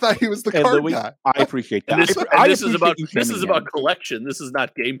thought he was the card Louie, guy. I appreciate that. This is about collection. This is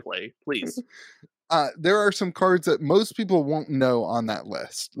not gameplay. Please. There are some cards that most people won't know on that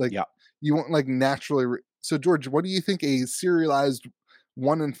list. Like you won't like naturally. So George, what do you think a serialized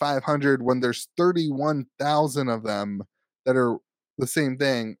 1 in 500 when there's 31,000 of them that are the same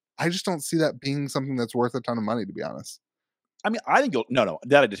thing? I just don't see that being something that's worth a ton of money, to be honest. I mean, I think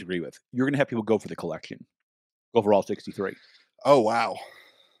that I disagree with. You're going to have people go for the collection, go for all 63. Oh, wow.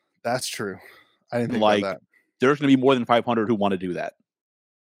 That's true. I didn't think about that. There's going to be more than 500 who want to do that.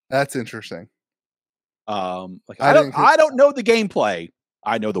 That's interesting. I don't know the gameplay.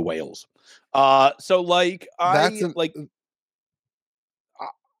 I know the whales. So like, I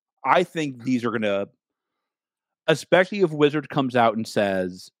think these are going to, especially if Wizard comes out and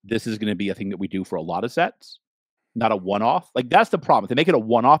says this is going to be a thing that we do for a lot of sets, not a one-off. Like that's the problem. If they make it a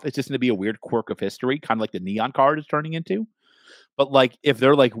one-off, it's just going to be a weird quirk of history, kind of like the Neon card is turning into. But like, if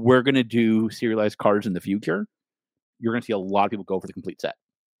they're like, we're going to do serialized cards in the future, you're going to see a lot of people go for the complete set.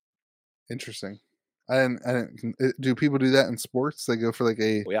 Interesting. I didn't. Do people do that in sports? They go for like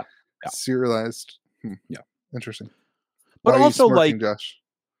a serialized. Yeah. Interesting. But also, like, Josh,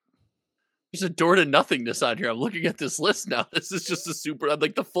 there's a door to nothingness on here. I'm looking at this list now. This is just I'd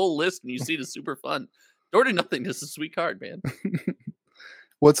like the full list, and you see it is super fun. Door to nothingness is a sweet card, man.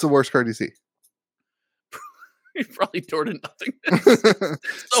 What's the worst card you see? Probably door to nothing.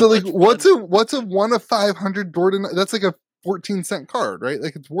 So like, what's a 1 of 500 door to? That's like a 14-cent card, right?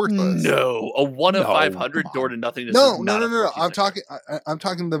 Like it's worthless. No, a 1 of 500 door to nothing. No. I'm talking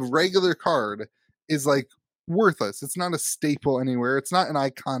the regular card is like worthless. It's not a staple anywhere. It's not an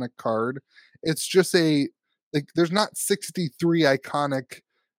iconic card. It's just there's not 63 iconic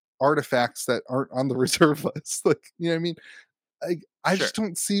artifacts that aren't on the reserve list. Like, you know what I mean? I just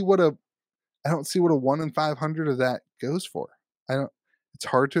don't see what a 1 in 500 of that goes for. It's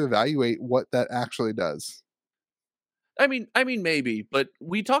hard to evaluate what that actually does. I mean, maybe, but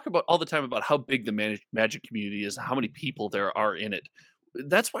we talk about all the time about how big the Magic community is, how many people there are in it.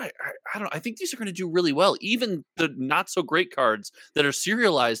 That's why I don't know. I think these are going to do really well. Even the not so great cards that are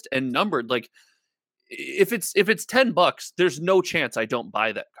serialized and numbered, like if it's $10, there's no chance I don't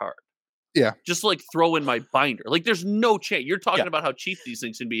buy that card. Yeah, just like throw in my binder. Like there's no chance. You're talking about how cheap these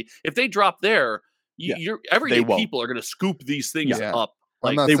things can be. If they drop there, everyday people are going to scoop these things up.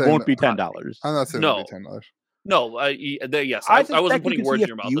 Like they won't be $10. I'm not saying it'll be $10. No, yes, I wasn't putting words in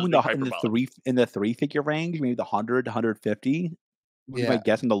your mouth. In the 3-figure range, maybe the 100 to 150. You might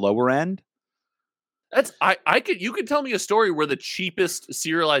guess in the lower end. That's you could tell me a story where the cheapest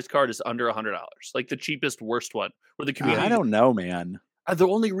serialized card is under $100, like the cheapest worst one, where the community. I don't know, man. The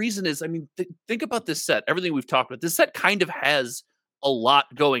only reason is, I mean, think about this set. Everything we've talked about, this set kind of has a lot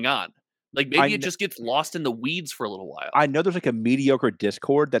going on. Like maybe it just gets lost in the weeds for a little while. I know there's like a mediocre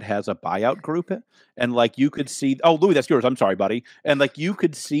Discord that has a buyout group, and like you could see. Oh, Louie, that's yours. I'm sorry, buddy. And like you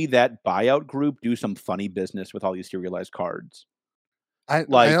could see that buyout group do some funny business with all these serialized cards. I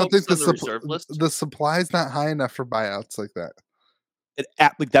don't think the supply is not high enough for buyouts like that.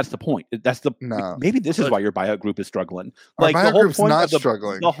 That's the point. Maybe this is why your buyout group is struggling. Like the whole point not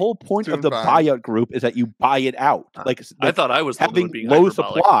struggling. The whole point of the buyout group is that you buy it out. Like I thought I was having low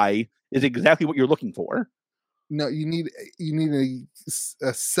supply is exactly what you're looking for. No, you need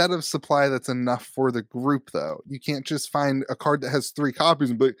a set of supply that's enough for the group, though. You can't just find a card that has 3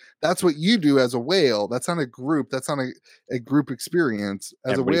 copies, but that's what you do as a whale. That's not a group. That's not a group experience.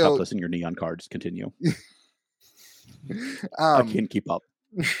 As Everybody a whale, stop listening to your neon cards. Continue. I can't keep up.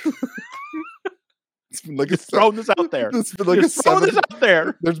 It's been like throwing this out there. It's been like this out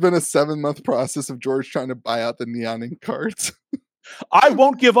there. There's been a 7-month process of George trying to buy out the neon ink cards. I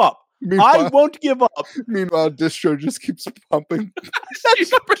won't give up. I won't give up. Meanwhile, distro just keeps pumping.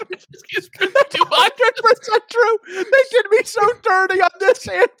 That's 100% true. They did me so dirty on this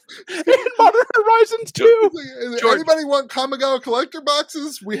and Modern Horizons 2. Anybody want Kamigawa collector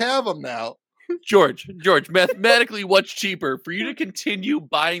boxes? We have them now. George, mathematically, what's cheaper for you to continue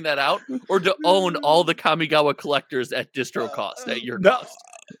buying that out or to own all the Kamigawa collectors at distro cost at your cost?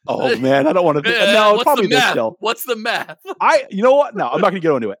 Oh man, I don't want to. No, it's probably this still. What's the math? You know what? No, I'm not going to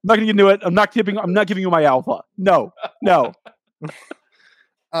go into it. I'm not giving you my alpha. No. Anyway,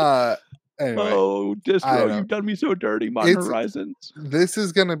 oh, distro, you've done me so dirty. Modern Horizons. This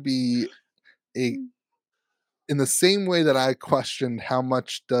is going to be in the same way that I questioned how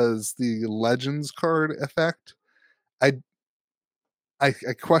much does the Legends card affect. I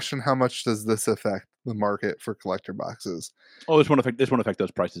question how much does this affect the market for collector boxes. Oh, this won't affect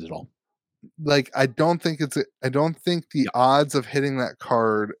those prices at all. Like I don't think the odds of hitting that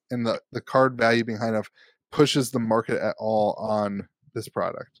card and the card value behind it pushes the market at all on this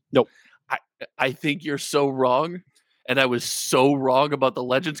product. Nope. I think you're so wrong. And I was so wrong about the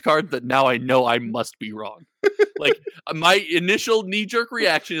Legends card that now I know I must be wrong. Like my initial knee-jerk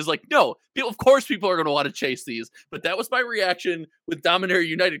reaction is like, no, of course people are going to want to chase these. But that was my reaction with Dominaria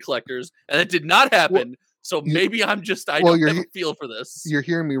United collectors, and it did not happen. So maybe I don't have a feel for this. You're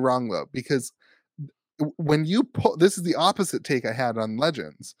hearing me wrong though, because when you pull, this is the opposite take I had on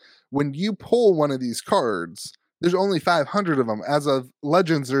Legends. When you pull one of these cards, there's only 500 of them. As of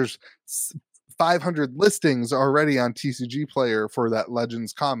Legends, there's 500 listings already on TCG Player for that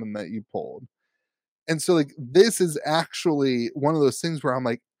Legends common that you pulled. And so like this is actually one of those things where I'm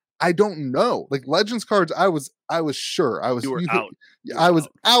like, I don't know. Like Legends cards, I was sure. I was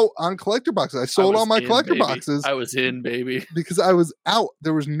out on collector boxes. I sold all my collector boxes. I was in, baby. Because I was out.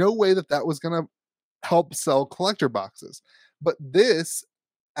 There was no way that was going to help sell collector boxes. But this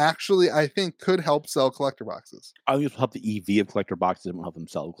actually, I think, could help sell collector boxes. I think it will help the EV of collector boxes and will help them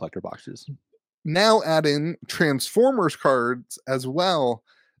sell collector boxes. Now add in Transformers cards as well.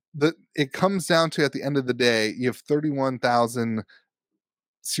 That it comes down to, at the end of the day, you have 31,000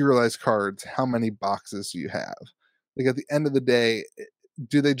 serialized cards. How many boxes do you have? Like at the end of the day,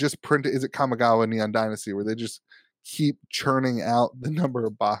 do they just print it? Is it Kamigawa Neon Dynasty where they just keep churning out the number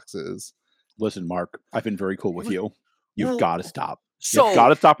of boxes? Listen, Mark, I've been very cool with you. You've got to stop. So you got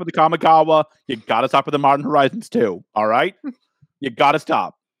to stop with the Kamigawa. You got to stop with the Modern Horizons too. All right, you got to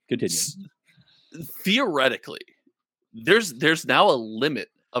stop. Continue. Theoretically, there's now a limit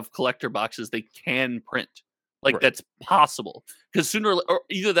of collector boxes they can print. Like right. That's possible because sooner or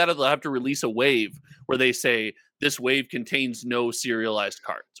either that or they'll have to release a wave where they say this wave contains no serialized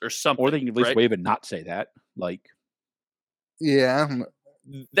cards or something. Or they can release a wave and not say that. Like, yeah,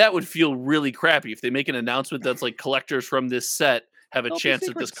 that would feel really crappy if they make an announcement that's like collectors from this set have a chance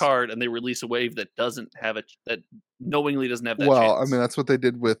at this card, and they release a wave that doesn't have it, that knowingly doesn't have that. Well, chance. I mean, that's what they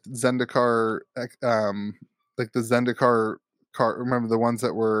did with Zendikar, like the Zendikar card. Remember the ones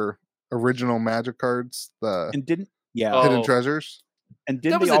that were original Magic cards, Hidden Treasures. And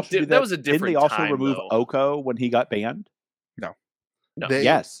didn't they also do that? That was a different. Didn't they also time, remove though. Oko when he got banned? No.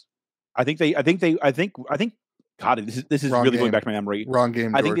 Yes, I think. God, this is really going back to my memory. Wrong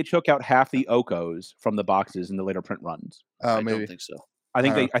game. I think they took out half the Okos from the boxes in the later print runs. I don't think so. I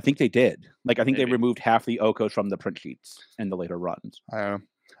think they did. Like I think they removed half the Okos from the print sheets in the later runs. I don't know.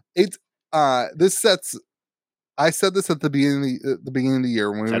 It's this sets. I said this at the beginning of the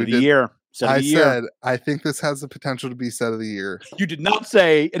year when I said I think this has the potential to be set of the year. You did not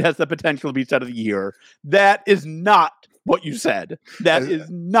say it has the potential to be set of the year. That is not what you said. That is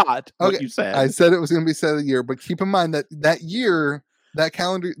not what you said. I said it was going to be set of the year, but keep in mind that year,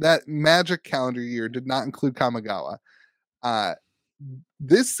 that Magic calendar year did not include Kamigawa.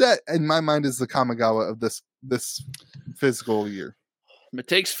 This set, in my mind, is the Kamigawa of this physical year.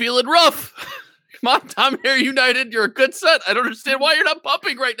 Mitake's feeling rough. Come on, Tom Hair United, you're a good set. I don't understand why you're not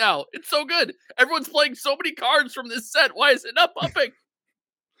pumping right now. It's so good. Everyone's playing so many cards from this set. Why is it not pumping?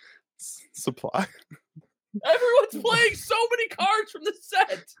 Supply. Everyone's playing so many cards from the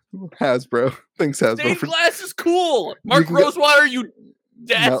set. Hasbro. Thanks, Hasbro. Stained glass is cool. Mark Rosewater, you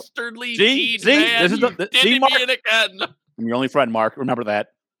dastardly deed man. This is Mark. Me in again. I'm your only friend, Mark. Remember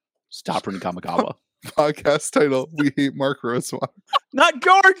that. Stop printing Kamigawa. Podcast title: We hate Mark Rosewater. Not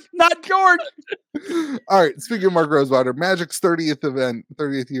George. All right. Speaking of Mark Rosewater, Magic's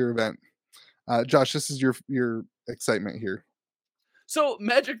 30th year event. Josh, this is your excitement here. So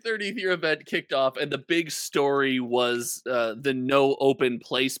Magic 30th year event kicked off, and the big story was the no open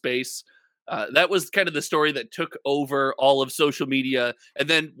play space. That was kind of the story that took over all of social media. And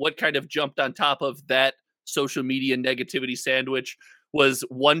then what kind of jumped on top of that social media negativity sandwich was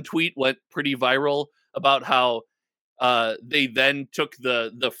one tweet went pretty viral about how they then took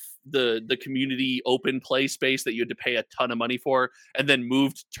the community open play space that you had to pay a ton of money for, and then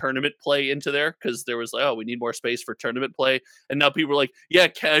moved tournament play into there because there was like, oh, we need more space for tournament play, and now people are like, yeah,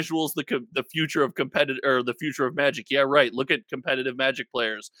 casual's the future of the future of Magic. Yeah, right. Look at competitive Magic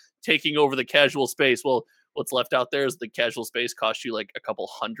players taking over the casual space. Well, what's left out there is the casual space costs you like a couple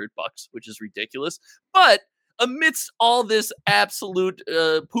 $100, which is ridiculous. But amidst all this absolute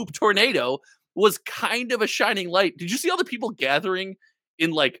poop tornado was kind of a shining light. Did you see all the people gathering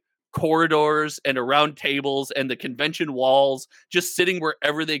in like corridors and around tables and the convention walls, just sitting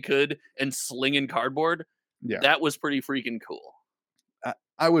wherever they could and slinging cardboard? Yeah, that was pretty freaking cool.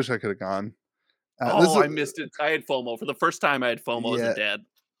 I wish I could have gone. I missed it. I had FOMO for the first time. I had FOMO as a dad.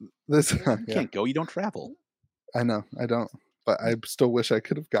 You can't go. You don't travel. I know. I don't. But I still wish I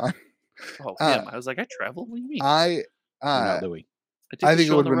could have gone. Oh, damn. I was like, I travel? What do you mean? Louie. I think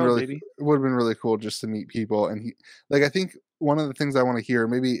it would have been really cool just to meet people. And I think one of the things I want to hear,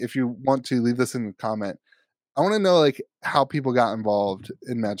 maybe if you want to leave this in a comment, I want to know like how people got involved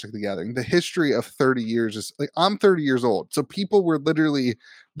in Magic the Gathering. The history of 30 years is like, I'm 30 years old. So people were literally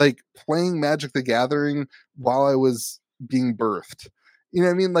like playing Magic the Gathering while I was being birthed. You know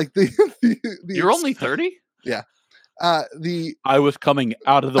what I mean? Like you're only 30? Yeah. I was coming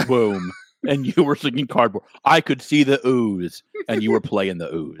out of the womb and you were slinging cardboard. I could see the ooze and you were playing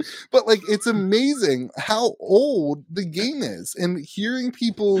the ooze. But like, it's amazing how old the game is, and hearing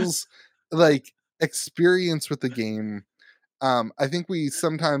people's like experience with the game. I think we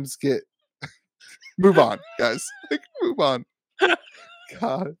sometimes get move on, guys. Like, move on.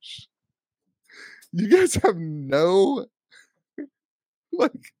 Gosh, you guys have no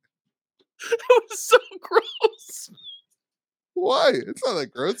like. That was so gross. Why? It's not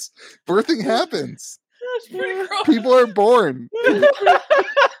that gross. Birthing happens. That's pretty gross. People are born.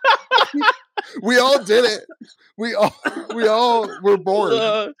 We all did it. We all were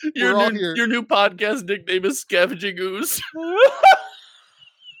born. Your new podcast nickname is Scavenging Ooze.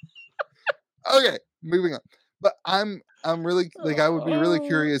 Okay, moving on. But I'm really like, I would be really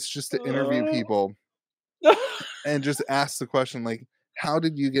curious just to interview people and just ask the question like, how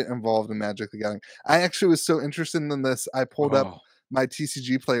did you get involved in Magic the Gathering? I actually was so interested in this. I pulled up my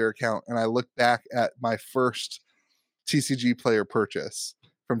TCG player account and I looked back at my first TCG player purchase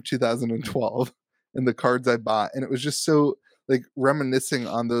from 2012 and the cards I bought. And it was just so like reminiscing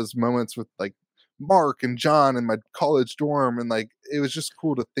on those moments with like Mark and John in my college dorm. And like, it was just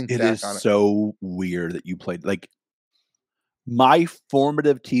cool to think back on it. It is so weird that you played like my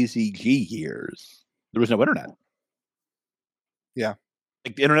formative TCG years. There was no internet. Yeah.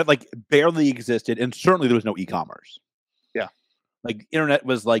 Like the internet like barely existed. And certainly there was no e-commerce. Yeah. Like internet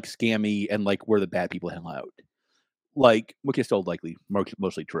was like scammy and like where the bad people hang out. Like, which is still likely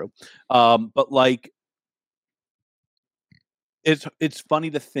mostly true. But like it's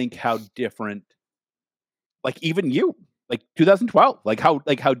funny to think how different, like even you, like 2012, like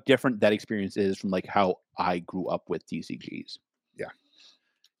how different that experience is from like how I grew up with TCGs.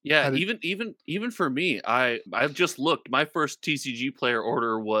 Yeah, even for me, I've just looked. My first TCG player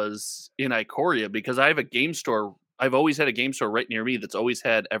order was in Ikoria because I have a game store. I've always had a game store right near me that's always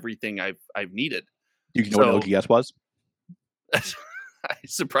had everything I've needed. Do you know what LGS was?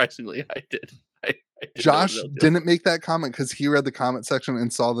 Surprisingly, I did. I Josh didn't make that comment because he read the comment section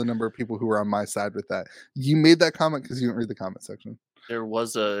and saw the number of people who were on my side with that. You made that comment because you didn't read the comment section. There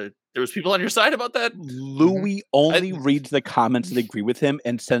was people on your side about that. Louie only reads the comments that agree with him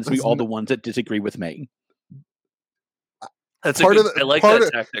and sends me all the ones that disagree with me. That's I like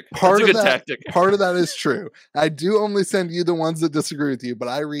that tactic. That's a good tactic. Part of that is true. I do only send you the ones that disagree with you, but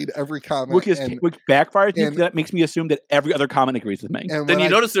I read every comment. Which backfires me. That makes me assume that every other comment agrees with me. And then you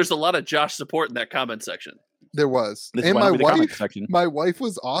notice there's a lot of Josh support in that comment section. There was. And my wife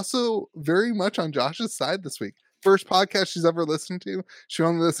was also very much on Josh's side this week. First podcast she's ever listened to. She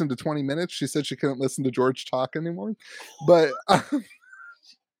only listened to 20 minutes. She said she couldn't listen to George talk anymore. But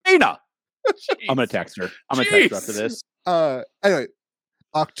Tina, I'm gonna text her. I'm gonna text her after this. Anyway,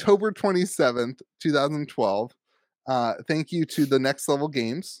 October 27th, 2012. Thank you to the Next Level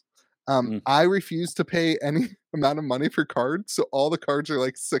Games. I refuse to pay any amount of money for cards, so all the cards are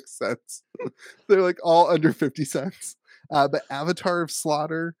like 6 cents. They're like all under 50 cents. But Avatar of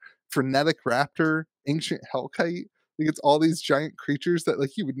Slaughter, Frenetic Raptor, Ancient Hellkite, I think it's all these giant creatures that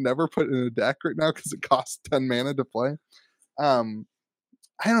like you would never put in a deck right now because it costs 10 mana to play.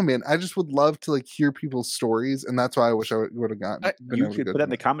 I don't know, man. I just would love to like hear people's stories, and that's why I wish I would have gotten. You should put that in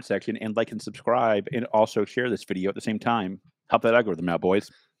the comment section and like and subscribe, and also share this video at the same time. Help that algorithm out, boys.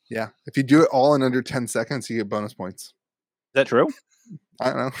 Yeah, if you do it all in under 10 seconds, you get bonus points. Is that true? I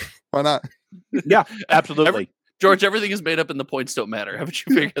don't know. Why not? Yeah, absolutely. George, everything is made up and the points don't matter. Haven't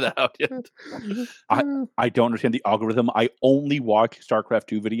you figured that out yet? I don't understand the algorithm. I only watch StarCraft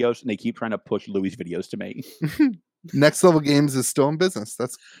 2 videos, and they keep trying to push Louie's videos to me. Next Level Games is still in business.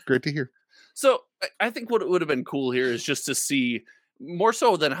 That's great to hear. So I think what would have been cool here is just to see, more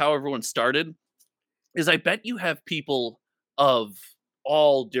so than how everyone started, is I bet you have people of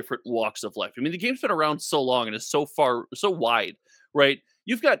all different walks of life. I mean, the game's been around so long and is so wide, right?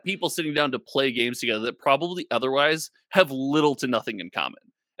 You've got people sitting down to play games together that probably otherwise have little to nothing in common.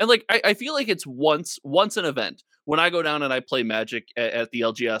 And like, I feel like it's once an event. When I go down and I play Magic at the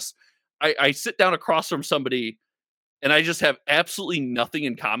LGS, I sit down across from somebody and I just have absolutely nothing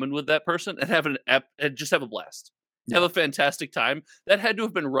in common with that person and just have a blast. Yeah. Have a fantastic time. That had to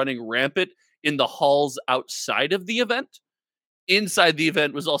have been running rampant in the halls outside of the event. Inside the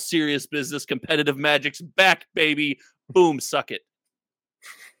event was all serious business. Competitive Magic's back, baby. Boom, suck it.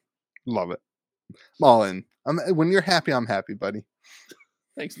 Love it. I'm all in. When you're happy, I'm happy, buddy.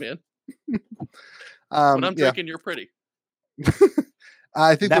 Thanks, man. When I'm drinking, you're pretty.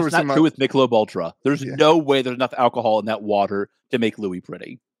 I think that's not true with Michelob Ultra. There's no way there's enough alcohol in that water to make Louie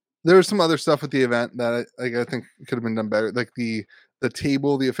pretty. There was some other stuff with the event that I think could have been done better. Like the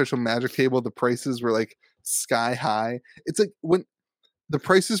table, the official Magic table, the prices were like sky high. It's like when the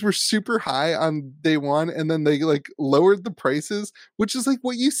prices were super high on day one, and then they like lowered the prices, which is like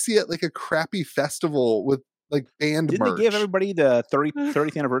what you see at like a crappy festival with like band merch. Didn't they give everybody the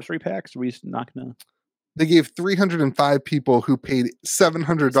 30th anniversary packs? Are we not gonna? They gave 305 people who paid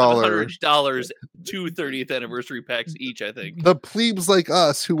 $700 2 30th anniversary packs each, I think. The plebes like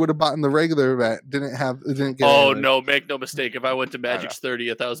us who would have bought in the regular event didn't get. Oh no, make no mistake. If I went to Magic's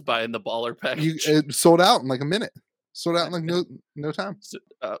 30th, I was buying the baller package. It sold out in like a minute. Sold out in like no time.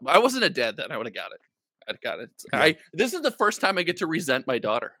 I wasn't a dad then. I would have got it. I'd got it. Yeah. This is the first time I get to resent my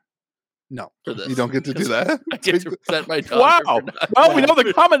daughter. No, for this. You don't get to do that. I get to resent my daughter. Wow. Well, we know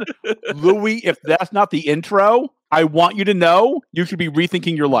the comment. Louie, if that's not the intro, I want you to know you should be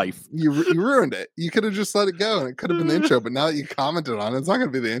rethinking your life. You ruined it. You could have just let it go, and it could have been the intro. But now that you commented on it, it's not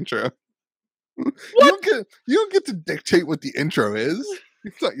going to be the intro. You don't get to dictate what the intro is.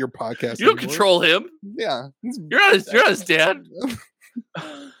 It's not your podcast. You don't control him. Yeah, you're not his dad.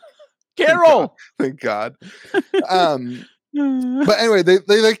 Carol. Thank God. But anyway,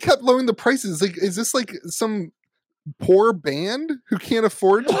 they kept lowering the prices. Like, is this like some poor band who can't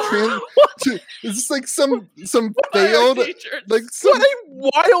afford to is this like some failed like some,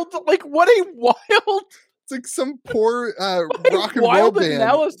 what a wild it's like some poor rock and roll band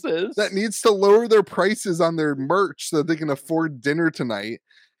analysis that needs to lower their prices on their merch so that they can afford dinner tonight.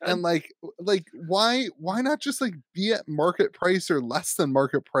 And like why not just like be at market price or less than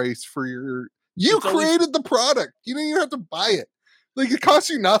market price for your created the product. You don't even have to buy it. Like, it costs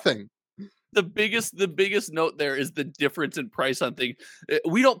you nothing. The biggest note there is the difference in price on things.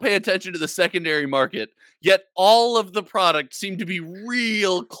 We don't pay attention to the secondary market, yet all of the products seem to be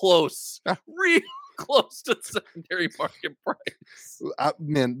real close to the secondary market price.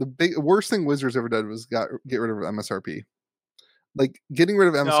 Man, the worst thing Wizards ever did was get rid of MSRP. Like, getting rid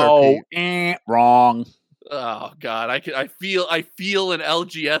of MSRP. Wrong. Oh God, I feel an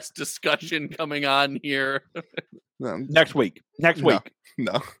LGS discussion coming on here. No. Next week.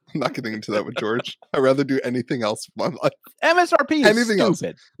 No, I'm not getting into that with George. I'd rather do anything else with my life. MSRP is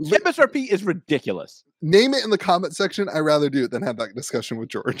stupid. MSRP is ridiculous. Name it in the comment section. I'd rather do it than have that discussion with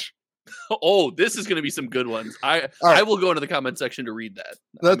George. Oh, this is going to be some good ones. I will go into the comment section to read that.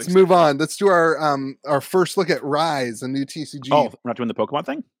 Let's move on. Let's do our first look at Rise, a new TCG. Oh, we're not doing the Pokemon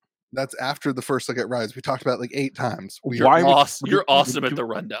thing? That's after the first look at Rise. We talked about it like 8 times. You're awesome at the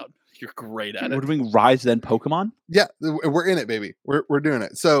rundown. You're great at it. We're doing Rise then Pokemon? Yeah, we're in it, baby. We're doing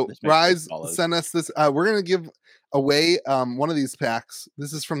it. So Rise sent us this. We're gonna give away one of these packs.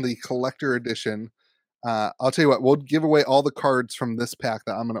 This is from the collector edition. I'll tell you what, we'll give away all the cards from this pack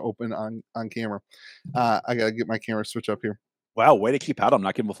that I'm gonna open on camera. I gotta get my camera switch up here. Wow, way to keep out. I'm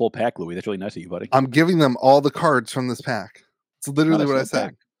not giving a full pack, Louie. That's really nice of you, buddy. I'm giving them all the cards from this pack. It's literally what I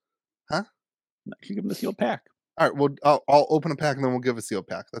said. Huh? No, you give them the sealed pack. All right, well, I'll open a pack and then we'll give a sealed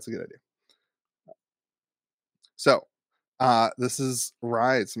pack. That's a good idea. So, this is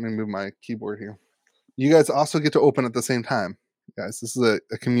Rise. Let me move my keyboard here. You guys also get to open at the same time, guys. This is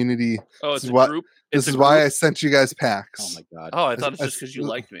a community. Oh, it's a group. This is why I sent you guys packs. Oh my God. Oh, I thought it's just because you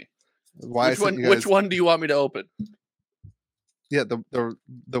liked me. Which one do you want me to open? Yeah, the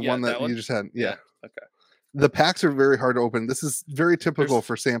one that you just had. Yeah. Okay. The packs are very hard to open. This is very typical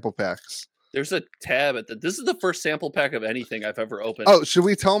for sample packs. There's a tab at this is the first sample pack of anything I've ever opened. Oh, should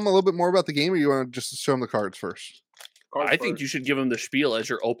we tell them a little bit more about the game, or you want to just show them the cards first? I think you should give them the spiel as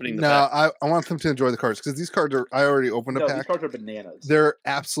you're opening the pack. I want them to enjoy the cards because these cards are. I already opened a pack. These cards are bananas. They're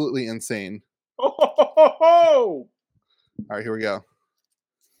absolutely insane. All right, here we go.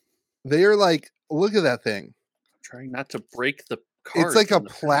 They are like, look at that thing. I'm trying not to break the card. It's like a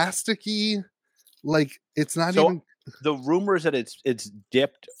plasticky, like it's not even. The rumor is that it's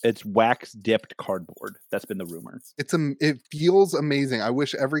wax dipped cardboard. That's been the rumor. It feels amazing. I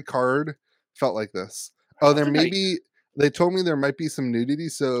wish every card felt like this. Oh, they told me there might be some nudity,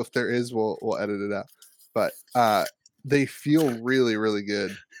 so if there is, we'll edit it out. But they feel really, really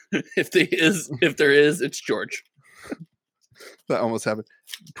good. If there is, it's George. That almost happened.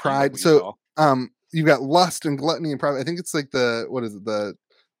 Pride. So you've got lust and gluttony and pride. I think it's like the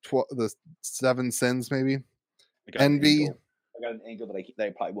 7 sins maybe. Envy. I got an angle that I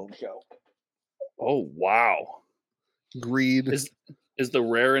probably won't show. Oh wow. Greed. Is the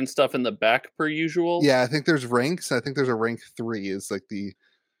rare and stuff in the back per usual? Yeah, I think there's ranks. I think there's a rank 3 is like the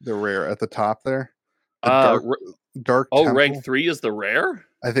rare at the top there. Dark. Oh, Temple. Rank 3 is the rare?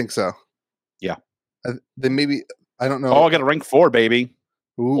 I think so. Yeah. They maybe I don't know. Oh, I got a rank 4, baby.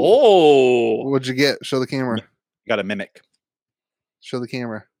 Ooh. Oh. What'd you get? Show the camera. You got a mimic. Show the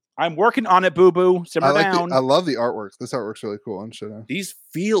camera. I'm working on it, boo boo. Simmer down. I love the artwork. This artwork's really cool. These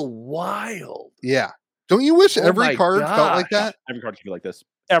feel wild. Yeah. Don't you wish every card felt like that? Every card should feel like this.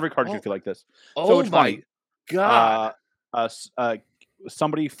 Every card should feel like this. Oh, so it's my God.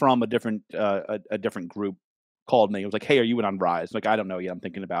 Somebody from a different group called me. It was like, hey, are you in on Rise? I'm like, I don't know yet. I'm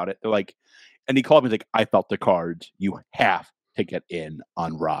thinking about it. They're like, and he called me like, I felt the cards. You have to get in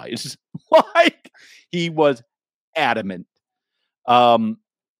on Rise. Like, he was adamant.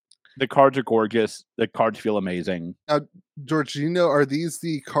 The cards are gorgeous. The cards feel amazing. Now, George, do you know, are these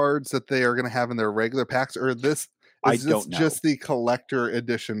the cards that they are going to have in their regular packs, or is this just the collector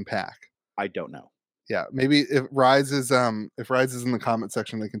edition pack? I don't know. Yeah, maybe if Rise is in the comment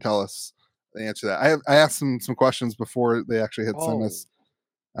section, they can tell us the answer to that. I asked them some questions before they actually had sent us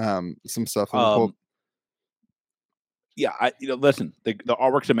some stuff. Yeah, listen, the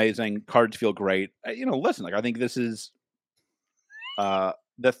artwork's amazing. Cards feel great. Listen, like I think this is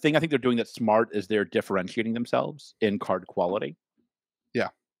the thing I think they're doing that's smart is they're differentiating themselves in card quality. Yeah.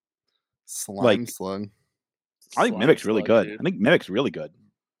 Slug. I think Mimic's really good. Dude. I think Mimic's really good.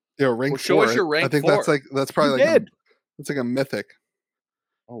 Yeah, rank 4. Show us your rank 4. I think that's probably that's like a mythic.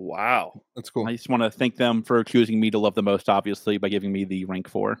 Oh wow, that's cool. I just want to thank them for choosing me to love the most, obviously, by giving me the rank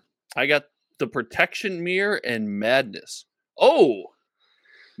 4. I got the Protection Mirror and Madness. Oh,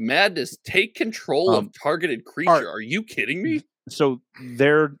 Madness, take control of targeted creature. Are you kidding me? So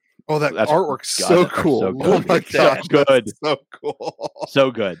they're that artwork's so cool. So good. Oh my gosh, good. So cool.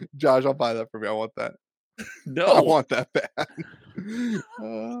 So good. Josh, I'll buy that for me. I want that. No, I want that bad.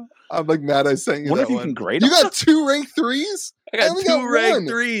 I'm like mad I sent you that one. You got 2 rank 3s? I got 2 rank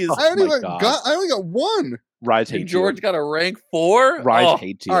 3s. I only got 1. Rise hates George got a rank 4? Rise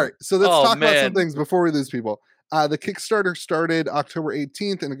hates you. All right, so let's talk about some things before we lose people. The Kickstarter started October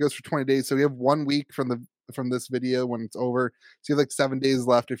 18th and it goes for 20 days. So we have 1 week from this video when it's over. So you have like 7 days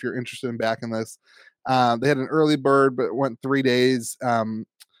left if you're interested in backing this. They had an early bird, but it went 3 days. And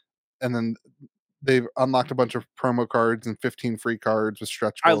then they've unlocked a bunch of promo cards and 15 free cards with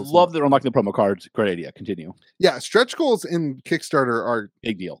stretch goals. I love that they're unlocking the promo cards. Great idea. Continue. Yeah, stretch goals in Kickstarter are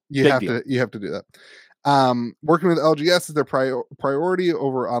big deal. You have to do that. Working with LGS is their priority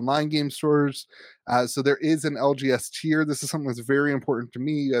over online game stores. So there is an LGS tier. This is something that's very important to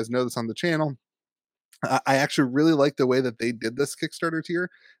me. You guys know this on the channel. I actually really like the way that they did this Kickstarter tier.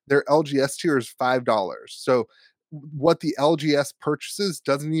 Their LGS tier is $5. So what the LGS purchases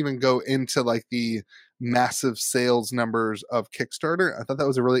doesn't even go into like the massive sales numbers of Kickstarter. I thought that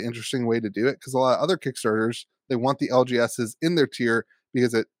was a really interesting way to do it because a lot of other Kickstarters, they want the LGSs in their tier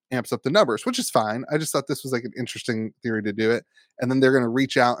because it amps up the numbers, which is fine. I just thought this was like an interesting theory to do it. And then they're going to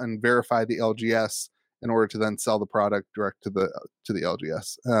reach out and verify the LGS in order to then sell the product direct to the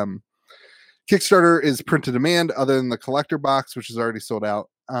LGS. Kickstarter is print to demand other than the collector box, which is already sold out.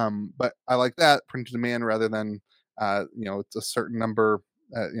 But I like that print to demand rather than, it's a certain number,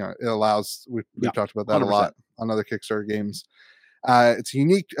 it allows, we've talked about that 100%. A lot on other Kickstarter games. It's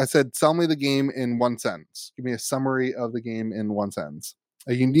unique. I said, sell me the game in 1 sentence. Give me a summary of the game in 1 sentence.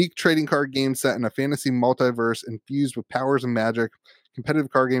 A unique trading card game set in a fantasy multiverse infused with powers and magic, competitive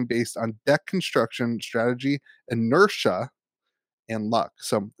card game based on deck construction, strategy, inertia, and luck.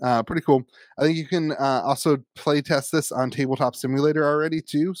 So pretty cool. I think you can also play test this on Tabletop Simulator already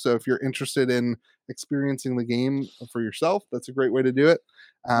too. So if you're interested in experiencing the game for yourself, that's a great way to do it.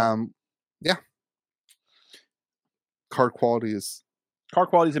 Yeah. Card quality is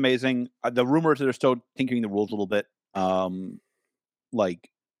amazing. The rumors that they're still tinkering the rules a little bit.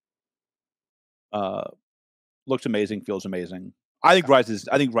 Looks amazing, feels amazing. I think Rise is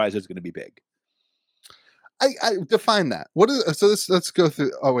going to be big. I define that. What is so? Let's go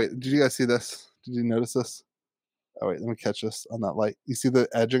through. Oh wait, did you guys see this? Did you notice this? Oh wait, let me catch this on that light. You see the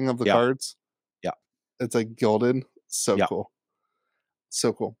edging of the cards? Yeah, it's like gilded. So cool.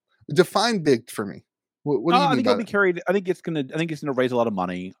 So cool. Define big for me. What do you mean? I think it'll be carried. I think it's gonna raise a lot of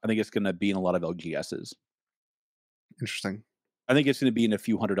money. I think it's gonna be in a lot of LGSs. Interesting. I think it's gonna be in a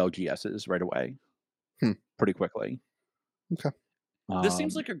few hundred LGSs right away. Pretty quickly. Okay. This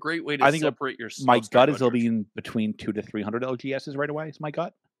seems like a great way to separate your. My gut is it'll be in between 200 to 300 LGSs right away. Is my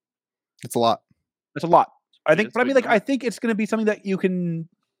gut? It's a lot. It's a lot. I think, but I mean, I think it's going to be something that you can.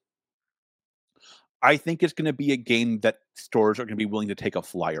 I think it's going to be a game that stores are going to be willing to take a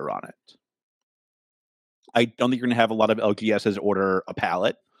flyer on it. I don't think you're going to have a lot of LGSs order a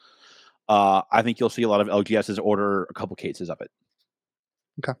pallet. I think you'll see a lot of LGSs order a couple cases of it.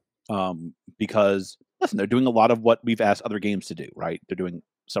 Okay. Because listen, they're doing a lot of what we've asked other games to do, right? They're doing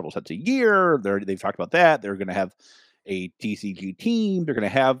several sets a year. They've talked about that. They're going to have a TCG team. They're going to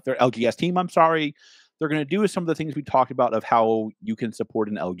have their LGS team. I'm sorry. They're going to do some of the things we talked about of how you can support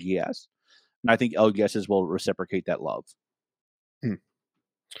an LGS. And I think LGSs will reciprocate that love.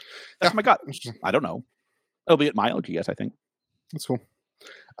 That's my gut. I don't know. It'll be at my LGS, I think. That's cool.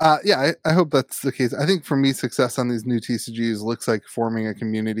 I hope that's the case. I think for me, success on these new TCGs looks like forming a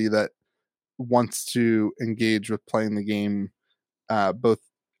community that wants to engage with playing the game, both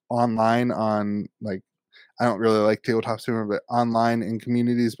online on like, I don't really like Tabletop Simulator, but online in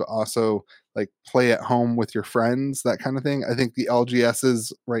communities, but also like play at home with your friends, that kind of thing. I think the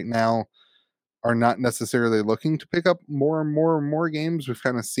LGSs right now are not necessarily looking to pick up more and more and more games. We've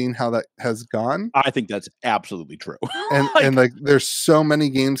kind of seen how that has gone. I think that's absolutely true. And and like there's so many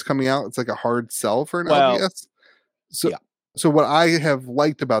games coming out, it's like a hard sell for an LGS. So what I have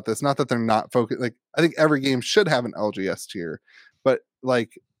liked about this, not that they're not focused, like I think every game should have an LGS tier, but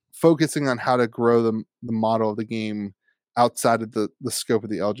like focusing on how to grow the model of the game outside of the scope of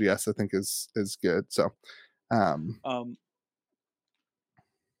the LGS, I think is good. So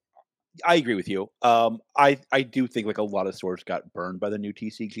I agree with you. I do think like a lot of stores got burned by the new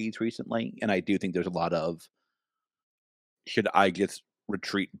TCGs recently, and I do think there's a lot of should I just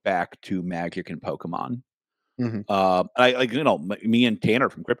retreat back to Magic and Pokemon. Mm-hmm. Me and Tanner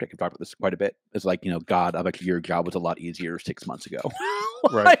from Cryptic have talked about this quite a bit. It's like, God, I bet your job was a lot easier 6 months ago.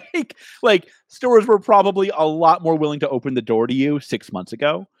 Right. like stores were probably a lot more willing to open the door to you 6 months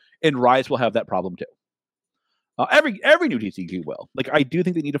ago, and Rise will have that problem too. Every new TCG will. Like, I do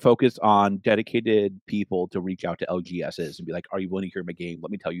think they need to focus on dedicated people to reach out to LGSs and be like, "Are you willing to hear my game?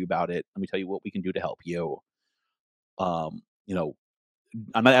 Let me tell you about it. Let me tell you what we can do to help you." I'm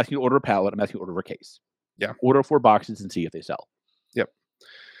not asking you to order a pallet. I'm asking you to order a case. Yeah. Order 4 boxes and see if they sell. Yep.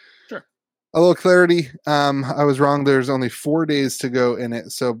 Sure. A little clarity. I was wrong. There's only 4 days to go in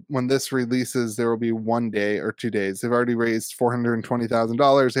it. So when this releases, there will be 1 day or 2 days. They've already raised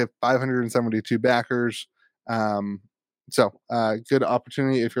 $420,000. They have 572 backers. Good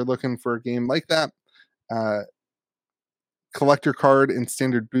opportunity if you're looking for a game like that. Collector card and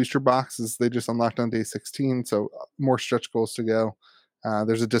standard booster boxes. They just unlocked on day 16. So more stretch goals to go.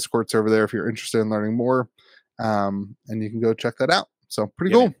 There's a Discord server there if you're interested in learning more. And you can go check that out. So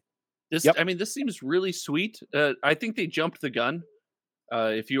pretty cool. Man. This seems really sweet. I think they jumped the gun.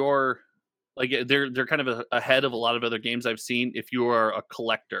 If you're like, they're kind of ahead of a lot of other games I've seen. If you are a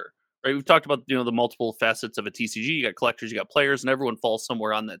collector, right? We've talked about, the multiple facets of a TCG. You got collectors, you got players, and everyone falls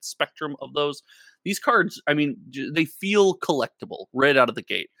somewhere on that spectrum of those. These cards, they feel collectible right out of the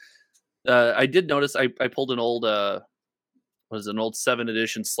gate. I did notice I pulled an old, an old 7th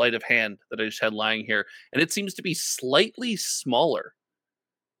edition sleight of hand that I just had lying here, and it seems to be slightly smaller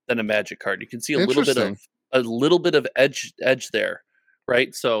than a Magic card. You can see a little bit of edge there,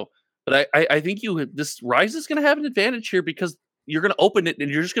 right? So, but I think this Rise is going to have an advantage here because you're going to open it and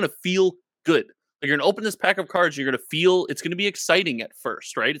you're just going to feel good. Like, you're going to open this pack of cards, you're going to feel it's going to be exciting at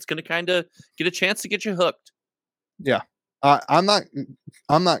first, right? It's going to kind of get a chance to get you hooked. Yeah, I'm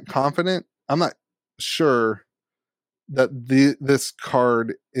not confident. I'm not sure that this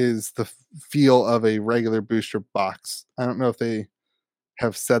card is the feel of a regular booster box. I don't know if they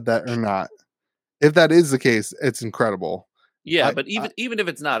have said that or not. If that is the case, it's incredible. Yeah, but even if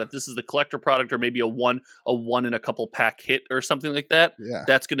it's not, if this is the collector product or maybe a one in a couple pack hit or something like that,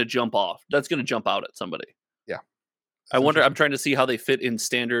 that's going to jump off. That's going to jump out at somebody. Yeah. I wonder, I'm trying to see how they fit in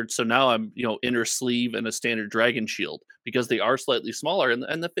standard. So now I'm, inner sleeve and a standard dragon shield because they are slightly smaller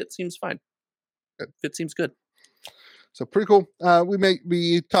and the fit seems fine. Fit seems good. So pretty cool. We may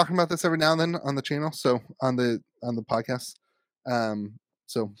be talking about this every now and then on the channel. So on the podcast.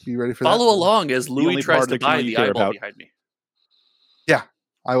 So be ready for Follow along as Louie tries to buy the eyeball behind me. Yeah,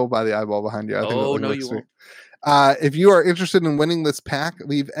 I will buy the eyeball behind you. I think no, you won't. If you are interested in winning this pack,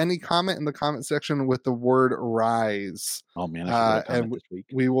 leave any comment in the comment section with the word "Rise." Oh man, and this week.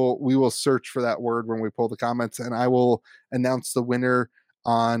 we will search for that word when we pull the comments, and I will announce the winner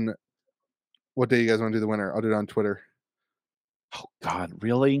on what day you guys want to do the winner. I'll do it on Twitter. Oh God,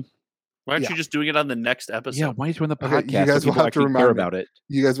 really? Why aren't you just doing it on the next episode? Yeah, why are you doing the podcast? Okay, you guys will have to remind about it.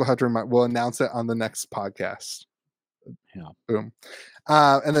 You guys will have to remind. We'll announce it on the next podcast. Yeah. Boom.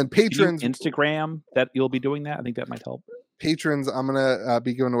 And then patrons, Instagram that you'll be doing that. I think that might help. Patrons, I'm gonna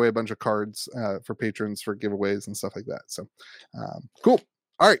be giving away a bunch of cards for patrons for giveaways and stuff like that. So cool.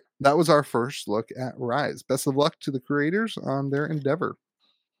 All right, that was our first look at Rise. Best of luck to the creators on their endeavor.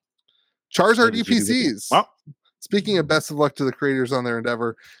 Charizard UPCs. Well, speaking of best of luck to the creators on their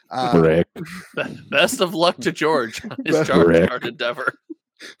endeavor, best of luck to George on his Charizard endeavor.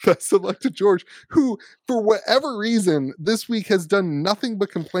 Best of luck to George, who, for whatever reason, this week has done nothing but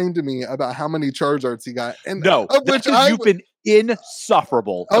complain to me about how many Charizards he got. And you've been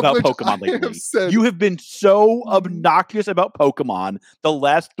insufferable about Pokemon lately. You have been so obnoxious about Pokemon the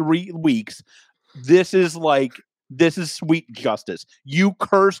last 3 weeks. This is sweet justice. You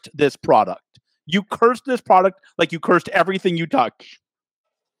cursed this product. You cursed this product like you cursed everything you touch.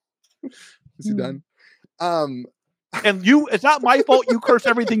 Is he done? And it's not my fault you curse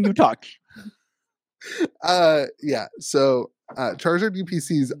everything you touch. Yeah. So Charizard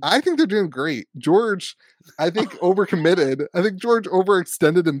UPCs, I think they're doing great. George, I think overcommitted. I think George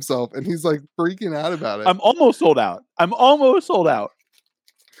overextended himself and he's like freaking out about it. I'm almost sold out.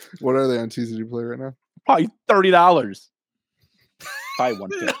 What are they on TCG Play right now? Probably $30. Probably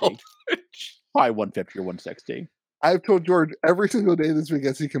 $150. No. Probably $150 or $160. I've told George every single day this week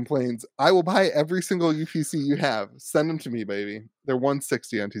as he complains, I will buy every single UPC you have. Send them to me, baby. They're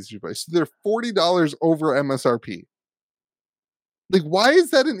 $160 on TCG Play. So they're $40 over MSRP. Like, why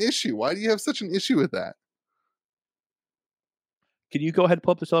is that an issue? Why do you have such an issue with that? Can you go ahead and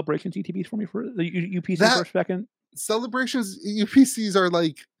pull up the Celebrations ETBs for me for the UPC for a second? Celebrations UPCs are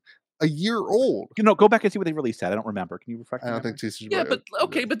like a year old. Go back and see what they released at. I don't remember. Can you reflect? I don't think TCG. Yeah, but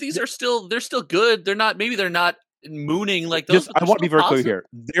okay, but these are still they're still good. They're not mooning like those. I want to be very clear here.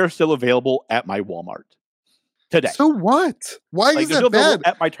 They're still available at my Walmart today. So what? Why is that bad?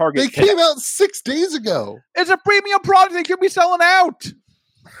 At my Target, they came out 6 days ago. It's a premium product. They should be selling out.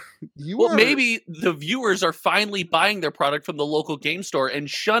 Maybe the viewers are finally buying their product from the local game store and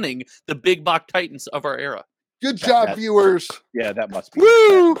shunning the big box titans of our era. Good job, viewers. Yeah, that must be.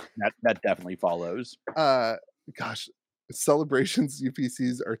 Woo! That definitely follows. Gosh, Celebrations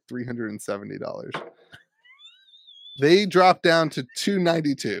UPCs are $370. They dropped down to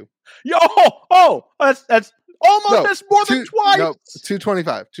 $292. That's almost more than twice. No,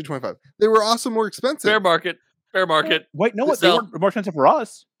 $225. They were also more expensive. Fair market. Wait, no, they weren't more expensive for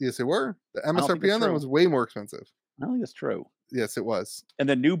us. Yes, they were. The MSRP on them was way more expensive. I don't think that's true. Yes, it was. And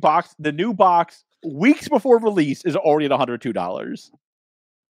the new box, weeks before release, is already at $102.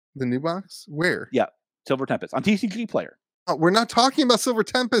 The new box? Where? Yeah, Silver Tempest on TCG Player. Oh, we're not talking about Silver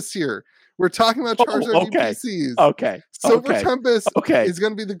Tempest here. We're talking about Charizard UPCs. Okay. Silver Tempest is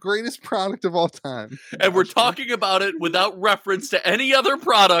going to be the greatest product of all time. And we're talking about it without reference to any other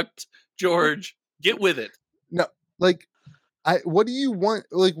product, George. Get with it. No, what do you want?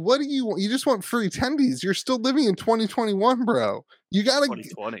 You just want free attendees. You're still living in 2021, bro. You gotta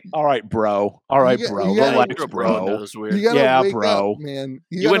 2020. All right, bro. Relax, bro. Bro. Up, man.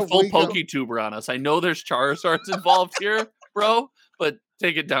 You went full PokeTuber on us. I know there's Charizards involved here, bro, but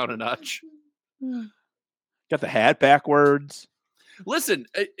take it down a notch. Got the hat backwards. Listen,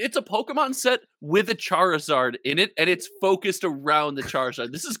 it's a Pokemon set with a Charizard in it, and it's focused around the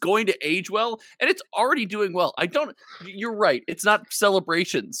Charizard. This is going to age well, and it's already doing well. You're right. It's not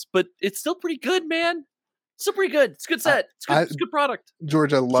Celebrations, but it's still pretty good, man. Still pretty good. It's a good set. It's a good product.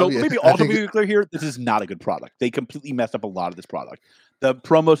 George, I love you. So maybe also be clear here, this is not a good product. They completely messed up a lot of this product. The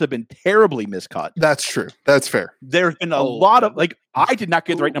promos have been terribly miscut. That's true. That's fair. There's been a lot of, I did not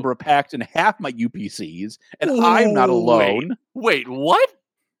get the right number of packs in half my UPCs, and I'm not alone. Wait, what?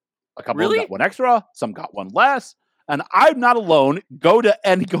 A couple got one extra, some got one less, and I'm not alone. Go to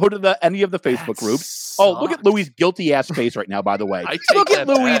any of the Facebook groups. Oh, look at Louie's guilty ass face right now, by the way. Look at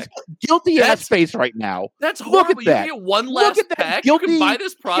Louie's guilty ass face right now. That's horrible. Look at that. You get one less pack. You can buy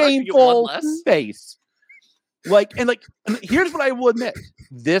this product and get one less face. And here's what I will admit.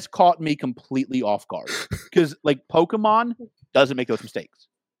 This caught me completely off guard. Because Pokemon doesn't make those mistakes.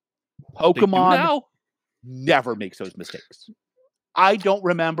 Pokemon never makes those mistakes. I don't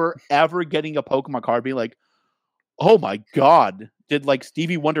remember ever getting a Pokemon card being like, oh my God, did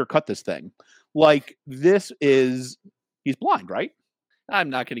Stevie Wonder cut this thing? He's blind, right?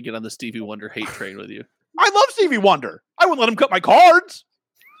 I'm not going to get on the Stevie Wonder hate train with you. I love Stevie Wonder. I wouldn't let him cut my cards.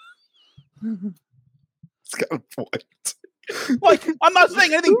 I'm not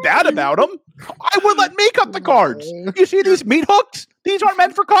saying anything bad about him. I would let me cut the cards. You see these meat hooks? These aren't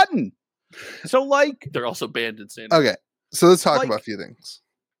meant for cutting. So they're also banned in San Diego. Okay, so let's talk about a few things.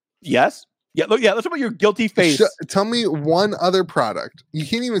 Yes. Yeah. Let's talk about your guilty face. Tell me one other product. You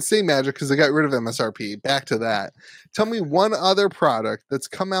can't even say Magic because they got rid of MSRP. Back to that. Tell me one other product that's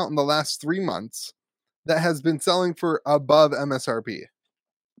come out in the last 3 months that has been selling for above MSRP.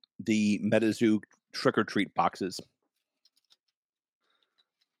 The MetaZoo Trick or Treat boxes.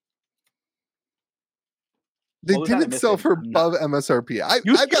 They didn't sell for above MSRP.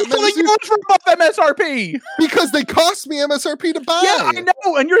 You got selling yours for above MSRP because they cost me MSRP to buy. Yeah, I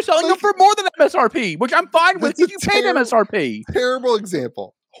know, and you're selling them for more than MSRP, which I'm fine with because you paid MSRP. Terrible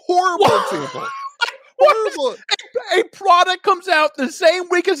example. Horrible example. Horrible. A product comes out the same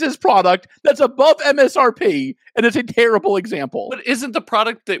week as this product that's above MSRP, and it's a terrible example. But isn't the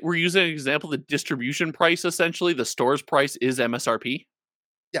product that we're using an example the distribution price essentially? The store's price is MSRP?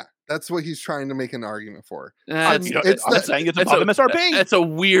 Yeah, that's what he's trying to make an argument for. I'm saying it's above MSRP. That's a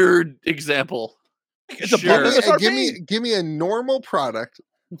weird example. It's above MSRP. Give me a normal product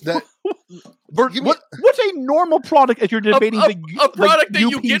that. What's a normal product as you're debating a product that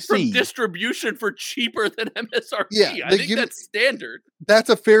UPC. You get from distribution for cheaper than MSRP? Yeah, I think that's standard. That's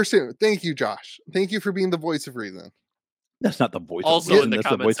a fair statement. Thank you, Josh. Thank you for being the voice of reason. That's not the voice. Also of reason. In the that's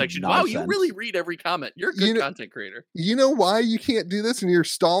comment the section. Wow, you really read every comment. You're a good content creator. You know why you can't do this, and you're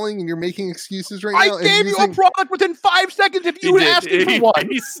stalling and you're making excuses right now. I gave you a product within 5 seconds if you would ask me for one.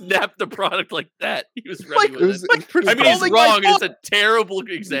 He snapped the product like that. He was ready with it. I mean, he's wrong. It's a terrible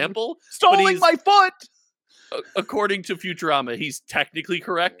example. Stalling my foot. According to Futurama, he's technically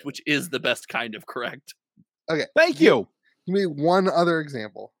correct, which is the best kind of correct. Okay, thank you. Give me one other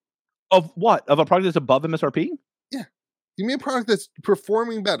example of what? Of a product that's above MSRP? Yeah. Give me a product that's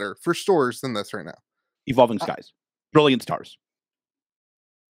performing better for stores than this right now. Evolving Skies. Brilliant Stars.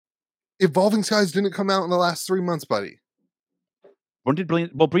 Evolving Skies didn't come out in the last 3 months, buddy. When did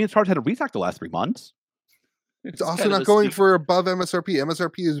Brilliant Stars had a restock the last 3 months? It's also not going for above MSRP.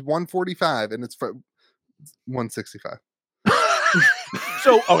 MSRP is $145 and it's for $165.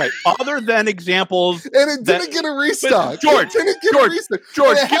 So, okay, other than examples, and it didn't get a restock. George,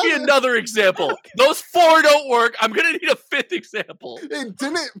 give me another example. Those 4 don't work. I'm gonna need a 5th example. It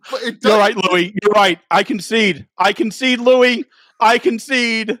didn't. You're right, Louie. You're right. I concede, Louie. I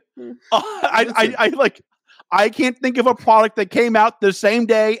concede. I can't think of a product that came out the same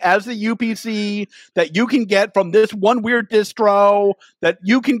day as the UPC that you can get from this one weird distro that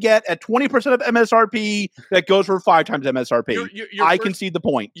you can get at 20% of MSRP that goes for 5 times MSRP. I concede the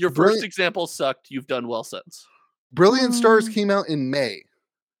point. Your first example sucked. You've done well since. Brilliant Stars came out in May.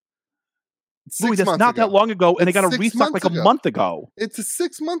 Louie, that's not that long ago, and they got a restock like a month ago. It's a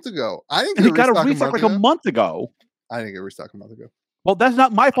 6 months ago. I didn't get a restock like a month ago. I didn't get a restock a month ago. Well, that's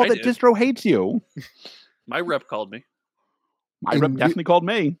not my fault that distro hates you. My rep called me. My rep definitely called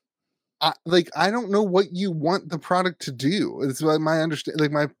me. I don't know what you want the product to do. It's my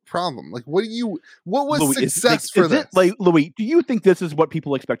my problem. Like, what was Louie, success for this? Louie, do you think this is what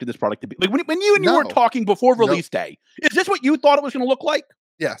people expected this product to be? Like when you were talking before release day, is this what you thought it was going to look like?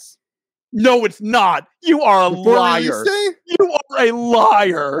 Yes. No, it's not. You are a liar. You are a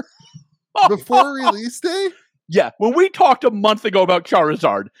liar. Before release day? Yeah, when we talked a month ago about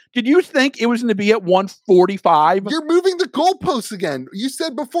Charizard, did you think it was going to be at 145? You're moving the goalposts again. You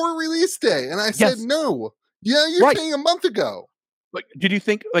said before release day, and I said no. Yeah, you're saying a month ago. Like, did you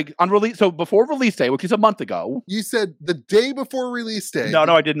think on release? So before release day, which is a month ago, you said the day before release day. No,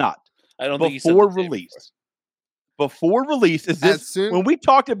 I did not. I don't think before release. Before release, is this when we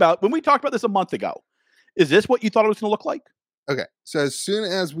talked about this a month ago? Is this what you thought it was going to look like? Okay, so as soon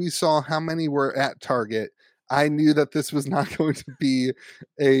as we saw how many were at Target, I knew that this was not going to be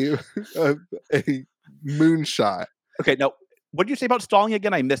a moonshot. Okay, now, what did you say about stalling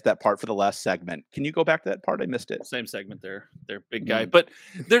again? I missed that part for the last segment. Can you go back to that part? I missed it. Same segment there. They're big guy. But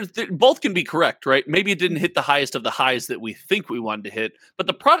they're both can be correct, right? Maybe it didn't hit the highest of the highs that we think we wanted to hit, but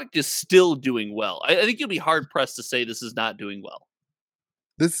the product is still doing well. I think you'll be hard-pressed to say this is not doing well.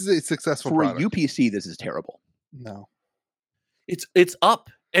 This is a successful product. For a UPC, this is terrible. No. It's up.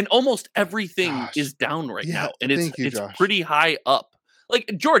 And almost everything is down right now, and it's pretty high up.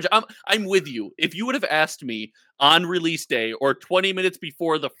 Like, George, I'm with you. If you would have asked me on release day or 20 minutes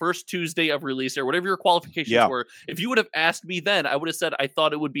before the first Tuesday of release or whatever your qualifications were, if you would have asked me then, I would have said I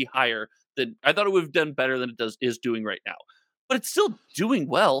thought it would be higher than I thought it would have done better than it is doing right now. But it's still doing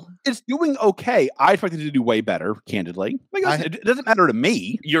well. It's doing okay. I expected it to do way better, candidly. It doesn't matter to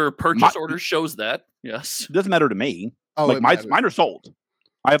me. Your purchase order shows that. Yes, it doesn't matter to me. Oh, mine are sold.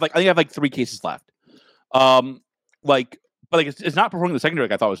 I think I have 3 cases left. But it's not performing the secondary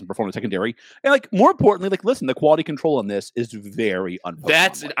like I thought it was performing the secondary. And more importantly, listen, the quality control on this is very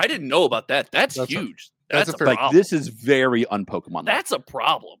un-Pokemon. I didn't know about that. That's huge. That's a problem. This is very un-Pokemon. That's a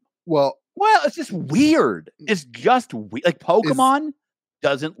problem. Well, it's just weird. It's just weird. Pokemon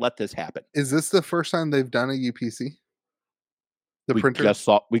doesn't let this happen. Is this the first time they've done a UPC? We just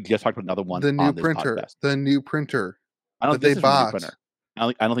talked about another one. The new printer. The new printer. I don't think this is from the new printer.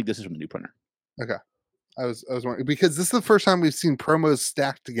 I don't think this is from the new printer. Okay. I was wondering because this is the first time we've seen promos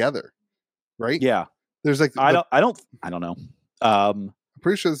stacked together, right? Yeah. There's I don't know. I'm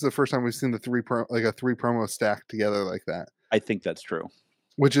pretty sure this is the first time we've seen the 3 promo stacked together like that. I think that's true.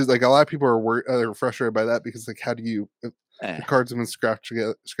 Which is a lot of people are frustrated by that because how do you the cards have been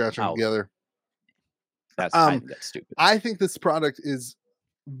scratching together. I think that's stupid. I think this product is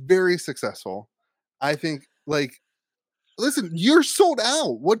very successful. I think listen, you're sold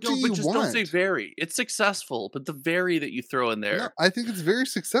out. What do you want? Don't say very. It's successful, but the very that you throw in there. No, I think it's very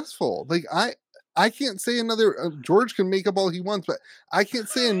successful. I can't say another. George can make up all he wants, but I can't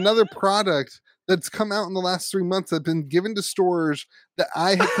say another product that's come out in the last 3 months that's been given to stores that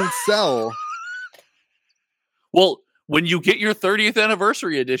I can sell. Well, when you get your 30th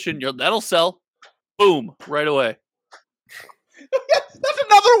anniversary edition, that'll sell. Boom, right away. That's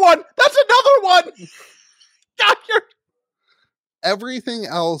another one. God, everything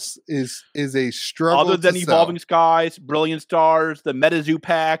else is a struggle. Other than Evolving Skies, Brilliant Stars, the MetaZoo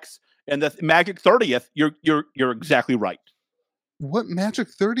packs, and the Magic 30th, you're exactly right. What Magic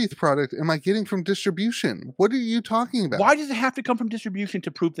 30th product am I getting from distribution? What are you talking about? Why does it have to come from distribution to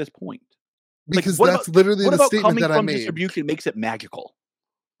prove this point? Because that's literally the statement that I made. Distribution makes it magical.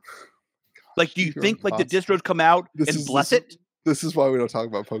 Do you think the distros come out and bless it? This is why we don't talk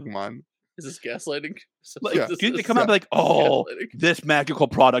about Pokemon. Is this gaslighting? Do you think they come out and be this magical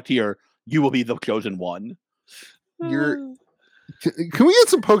product here, you will be the chosen one? Can we get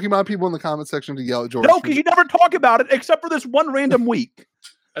some Pokemon people in the comment section to yell at George? No, because you never talk about it except for this one random week.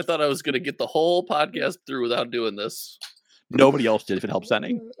 I thought I was going to get the whole podcast through without doing this. Nobody else did, if it helps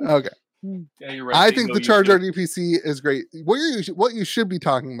any. Okay. Yeah, you're right. I think the Charizard DPC is great. What you should be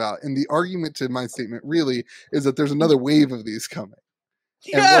talking about, and the argument to my statement really, is that there's another wave of these coming.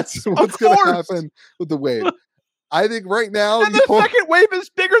 Yes, and what's going to happen with the wave? I think right now, and the second wave is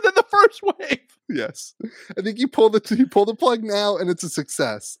bigger than the first wave. Yes, I think you pull the plug now, and it's a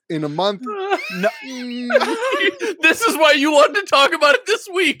success. In a month, no. This is why you wanted to talk about it this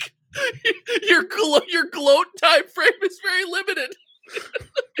week. Your gloat time frame is very limited.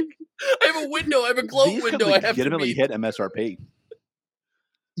 I have a window. I have a gloat window. I have legitimately hit MSRP.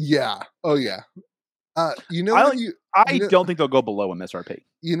 Yeah. Oh yeah. I don't think they'll go below MSRP.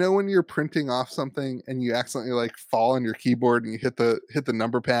 You know when you're printing off something and you accidentally like fall on your keyboard and you hit the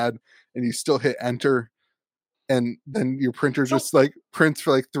number pad and you still hit enter, and then your printer just like prints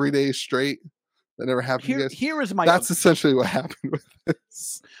for like 3 days straight. That never happened to you guys. That's essentially what happened with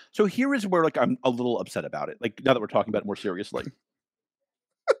this. So here is where like I'm a little upset about it. Like now that we're talking about it more seriously.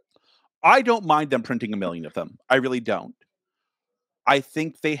 I don't mind them printing 1 million of them. I really don't. I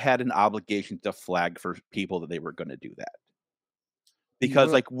think they had an obligation to flag for people that they were going to do that.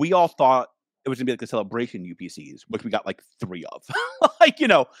 Because like we all thought it was going to be like the celebration UPCs, which we got like 3 of. Like, you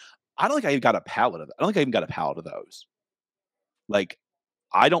know, I don't think I even got a pallet of it. I don't think I even got a pallet of those. Like,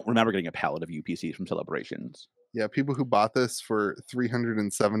 I don't remember getting a pallet of UPCs from celebrations. Yeah, people who bought this for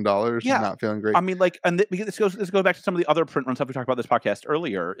 $307 not feeling great. I mean, like, and this goes back to some of the other print run stuff we talked about this podcast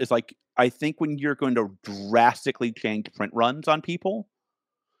earlier. Is like, I think when you're going to drastically change print runs on people,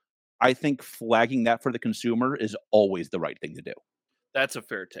 I think flagging that for the consumer is always the right thing to do. That's a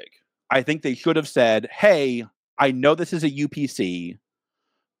fair take. I think they should have said, "Hey, I know this is a UPC,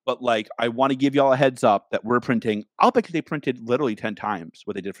 but like, I want to give y'all a heads up that we're printing." I'll bet you they printed literally 10 times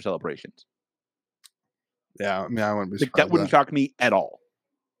what they did for celebrations. Yeah, I mean, I wouldn't be surprised. That wouldn't shock me at all.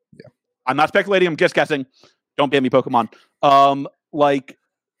 Yeah, I'm not speculating. I'm just guessing. Don't ban me, Pokemon. Like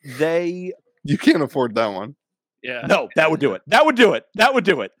they, you can't afford that one. Yeah, no, that would do it. That would do it. That would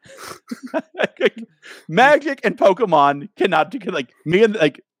do it. Magic and Pokemon cannot do like me and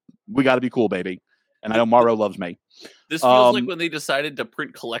like we got to be cool, baby. And I know Maro loves me. This feels like when they decided to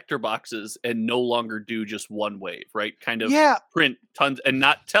print collector boxes and no longer do just one wave, right? Kind of print tons and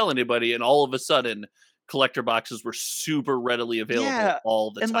not tell anybody, and all of a sudden collector boxes were super readily available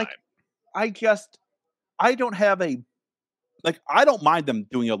all the time. Like, I don't have a, like, I don't mind them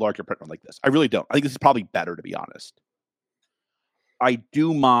doing a larger print run like this. I really don't. I think this is probably better, to be honest. I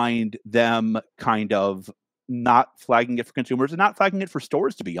do mind them kind of not flagging it for consumers and not flagging it for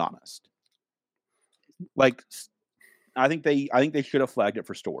stores, to be honest. Like, I think they should have flagged it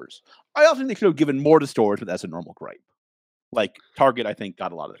for stores. I also think they should have given more to stores, but that's a normal gripe. Like, Target, I think,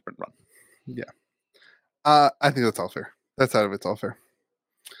 got a lot of this print run. Yeah. I think that's all fair. That side of it's all fair.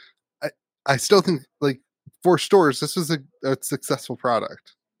 I still think, like, for stores, this was a successful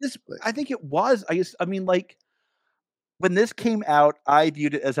product. I think it was. I mean, like, when this came out, I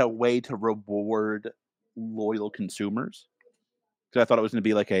viewed it as a way to reward loyal consumers. Because I thought it was going to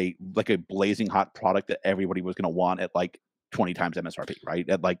be like a blazing hot product that everybody was going to want at like 20 times MSRP, right?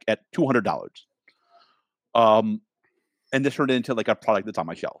 At $200. And this turned into like a product that's on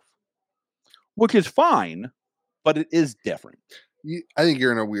my shelf, which is fine, but it is different. I think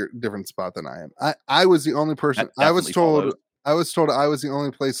you're in a different spot than I am. I was the only person. I was told I was the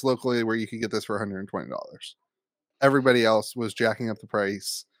only place locally where you could get this for $120. Everybody else was jacking up the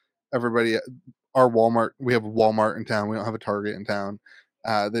price. Everybody, our Walmart, we have a Walmart in town. We don't have a Target in town.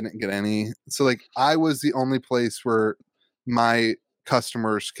 They didn't get any. So like, I was the only place where my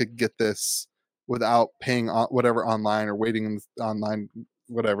customers could get this without paying whatever online or waiting online,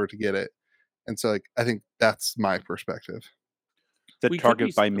 whatever, to get it. And so like, I think that's my perspective. The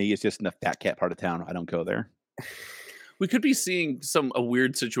Target by me is just in the fat cat part of town. I don't go there. We could be seeing a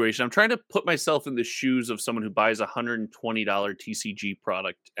weird situation. I'm trying to put myself in the shoes of someone who buys a $120 TCG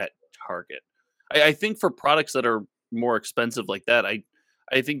product at Target. I think for products that are more expensive like that, I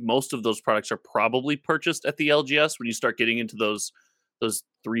think most of those products are probably purchased at the LGS when you start getting into those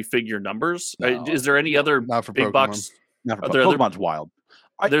 3-figure numbers. No, is there any other big Pokemon. Box? Not for Pokemon's wild.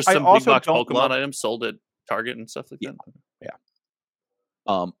 There's some big box Pokemon items sold at Target and stuff like that.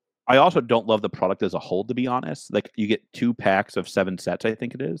 Yeah. I also don't love the product as a whole, to be honest. Like, you get 2 packs of 7 sets, I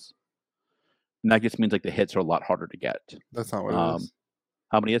think it is. And that just means like the hits are a lot harder to get. That's not what it is.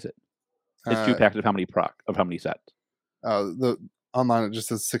 How many is it? It's 2 packs of how many sets? The online it just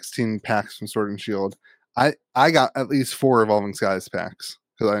says 16 packs from Sword and Shield. I got at least 4 Evolving Skies packs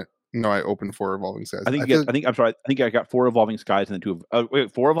because I know I opened 4 Evolving Skies. I think I got 4 Evolving Skies and then 2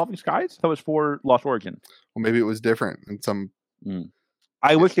 4 Evolving Skies? That was 4 Lost Origin. Well, maybe it was different in some.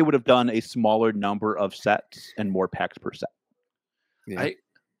 I wish they would have done a smaller number of sets and more packs per set. Yeah. I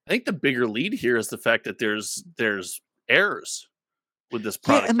think the bigger lead here is the fact that there's errors with this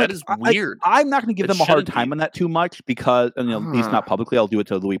product. And that is weird. I'm not going to give them a hard time on that too much because, and, at least not publicly. I'll do it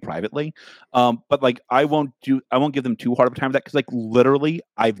to Louie privately. But like, I won't give them too hard of a time with that because, like, literally,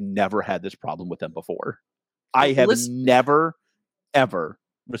 I've never had this problem with them before. I have never, ever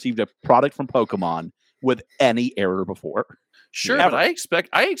received a product from Pokemon with any error before. Sure, but I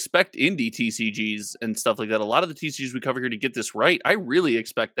expect indie TCGs and stuff like that. A lot of the TCGs we cover here to get this right. I really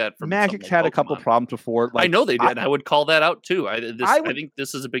expect that from Magic's had a couple problems before. Like, I know they did. I would call that out too. I think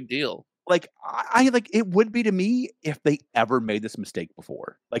this is a big deal. Like it would be to me if they ever made this mistake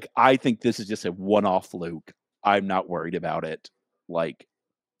before. Like, I think this is just a one-off fluke. I'm not worried about it. Like,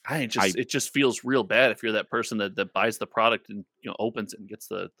 it just feels real bad if you're that person that buys the product and opens it and gets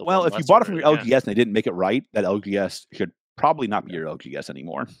the well, if you bought it from your LGS and they didn't make it right, that LGS should probably not be your LGS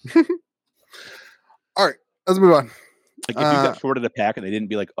anymore. All right, let's move on. Like, if you got shorted a pack and they didn't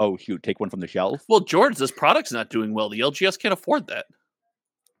be like, oh shoot, take one from the shelf. Well, George, this product's not doing well. The LGS can't afford that.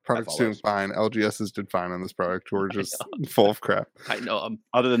 Product's doing fine. LGS's did fine on this product. George is full of crap. I know.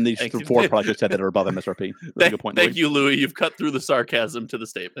 Other than these 4 products that are above MSRP. Good point. Thank you, Louie. You've cut through the sarcasm to the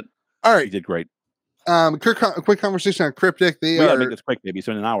statement. All right, you did great. Quick conversation on Cryptic. We gotta make this quick, baby.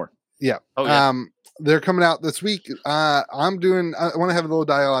 So in an hour. Yeah. Oh, yeah. They're coming out this week. I want to have a little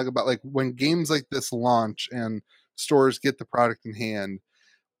dialogue about, like, when games like this launch and stores get the product in hand.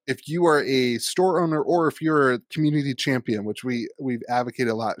 If you are a store owner or if you're a community champion, which we've advocated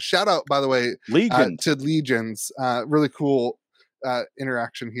a lot. Shout out, by the way, to Legions. Really cool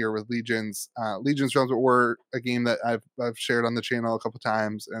interaction here with Legions. Legions Realms at War, a game that I've shared on the channel a couple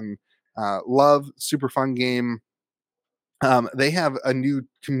times and love. Super fun game. They have a new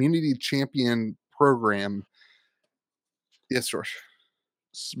community champion program. Yes, George.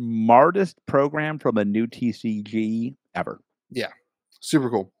 Smartest program from a new TCG ever. Yeah.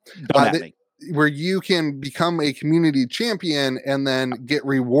 Super cool. Me. Where you can become a community champion and then get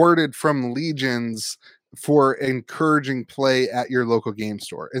rewarded from Legions for encouraging play at your local game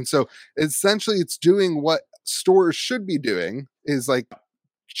store. And so essentially it's doing what stores should be doing, is like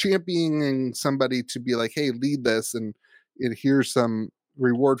championing somebody to be like, hey, lead this, and here's some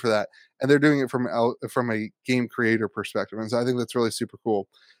reward for that. And they're doing it from a game creator perspective. And so I think that's really super cool.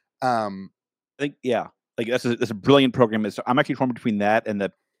 I think, yeah. Like, that's a brilliant program. I'm actually torn between that and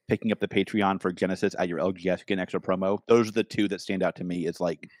the picking up the Patreon for Genesis at your LGS, you get an extra promo. Those are the two that stand out to me. It's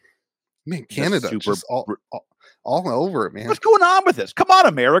like, man, Canada just all over it, man. What's going on with this? Come on,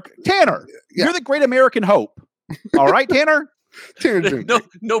 America. Tanner, you're the great American hope. All right, Tanner? Tanner,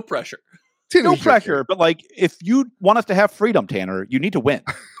 no pressure. No pressure, but like, if you want us to have freedom, Tanner, you need to win.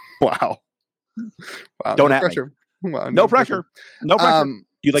 Wow. Don't have pressure. Wow, no pressure. No pressure. Do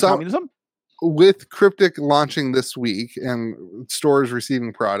you like communism? With Cryptic launching this week and stores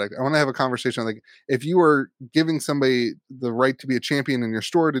receiving product, I want to have a conversation. Like, if you are giving somebody the right to be a champion in your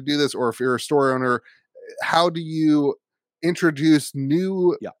store to do this, or if you're a store owner, how do you introduce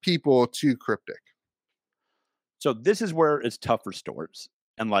new people to Cryptic? So this is where it's tough for stores.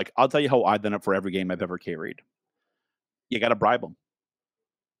 And like, I'll tell you how I've done it for every game I've ever carried. You got to bribe them.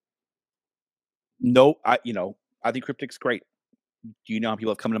 No, I think Cryptic's great. Do you know how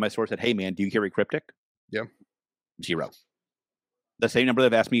people have come into my store and said, hey, man, do you carry Cryptic? Yeah. 0. The same number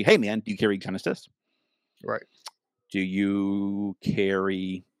that have asked me, hey, man, do you carry Genesis? Right. Do you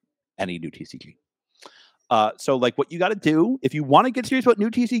carry any new TCG? So, like, what you got to do, if you want to get serious about new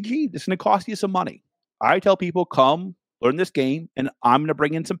TCG, this is going to cost you some money. I tell people, come learn this game, and I'm going to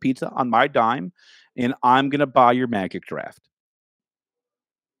bring in some pizza on my dime, and I'm going to buy your Magic Draft.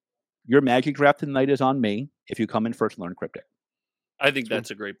 Your Magic Draft tonight is on me if you come in first and learn Cryptic. I think that's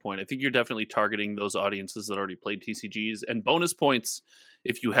a great point. I think you're definitely targeting those audiences that already played TCGs, and bonus points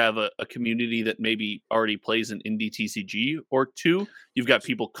if you have a community that maybe already plays an indie TCG or two. You've got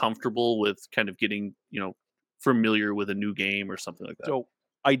people comfortable with kind of getting, familiar with a new game or something like that. So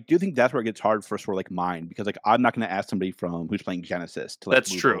I do think that's where it gets hard for a store like mine, because like, I'm not going to ask somebody who's playing Genesis to like,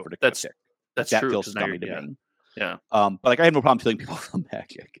 move over to Cryptic. That's that true. Feels scummy to me. Yeah. But like, I have no problem telling people from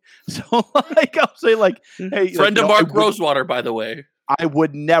Magic. So like, I'll say like, hey, friend of Mark Rosewater, by the way. I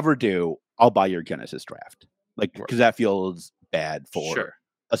would never do, I'll buy your Genesis draft. Like, because that feels bad for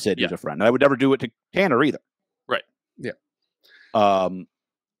a city who's a friend. And I would never do it to Tanner either. Right. Yeah. But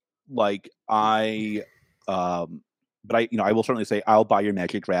I will certainly say, I'll buy your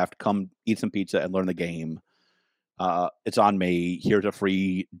Magic draft, come eat some pizza and learn the game. It's on me. Here's a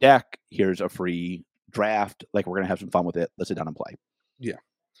free deck. Here's a free draft. Like, we're going to have some fun with it. Let's sit down and play. Yeah.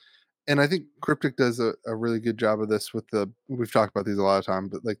 And I think Cryptic does a really good job of this with we've talked about these a lot of times,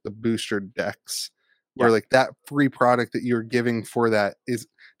 but like the booster decks, where like that free product that you're giving for that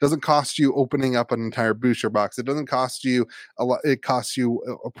doesn't cost you opening up an entire booster box. It doesn't cost you a lot. It costs you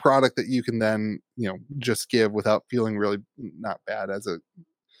a product that you can then, just give without feeling really not bad as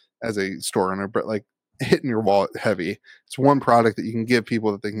a store owner, but like hitting your wallet heavy. It's one product that you can give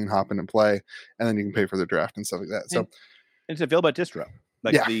people that they can hop in and play, and then you can pay for their draft and stuff like that. So it's available at distro.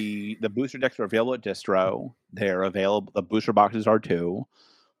 Like the booster decks are available at distro. They're available. The booster boxes are too.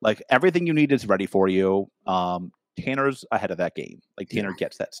 Like everything you need is ready for you. Tanner's ahead of that game. Like Tanner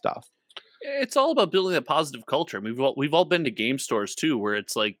gets that stuff. It's all about building a positive culture. I mean, we've all been to game stores too, where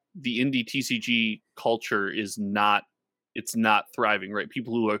it's like the indie TCG culture is not thriving, right?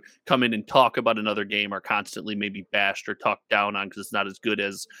 People who come in and talk about another game are constantly maybe bashed or talked down on because it's not as good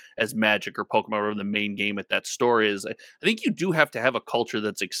as Magic or Pokemon, or the main game at that store is. I think you do have to have a culture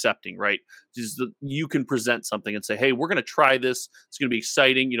that's accepting, right? You can present something and say, hey, we're going to try this. It's going to be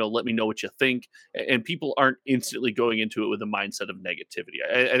exciting. Let me know what you think. And people aren't instantly going into it with a mindset of negativity.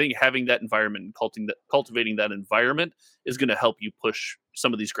 I think having that environment and cultivating that environment is going to help you push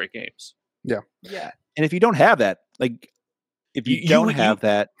some of these great games. Yeah. Yeah. And if you don't have that, like, if you don't have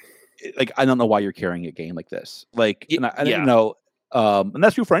that, like, I don't know why you're carrying a game like this. Like, and I don't know. And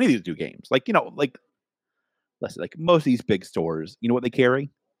that's true for any of these new games. Like, listen, like most of these big stores, you know what they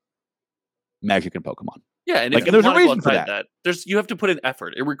carry? Magic and Pokemon. Yeah, and like, there's a reason for that. You have to put in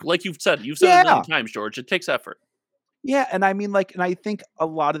effort. Like you've said it a million times, George. It takes effort. Yeah, and I mean, like, and I think a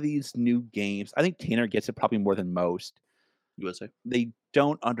lot of these new games, I think Tanner gets it probably more than most. USA. They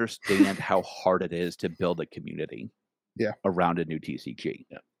don't understand how hard it is to build a community. Around a new TCG.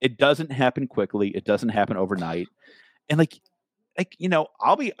 Yeah. It doesn't happen quickly. It doesn't happen overnight. And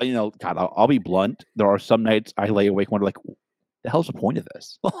I'll be blunt. There are some nights I lay awake wondering, like, the hell's the point of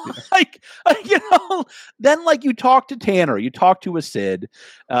this? Then like you talk to Tanner, you talk to a Sid,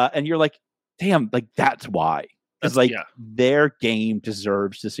 and you're like, damn, like that's why. It's like their game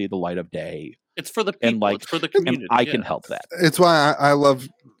deserves to see the light of day. It's for the people. And like, it's for the community. I can help that. It's why I love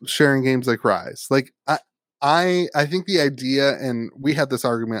sharing games like Rise. Like I think the idea, and we had this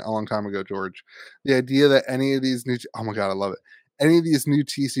argument a long time ago, George, the idea that any of these oh my God, I love it. Any of these new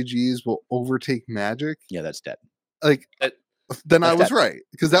TCGs will overtake Magic. Yeah, that's dead. Like, then I was dead. Right.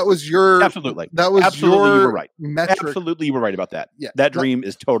 Because that was your... Absolutely. That was absolutely, your you were right. metric. Absolutely, you were right about that. Yeah. That dream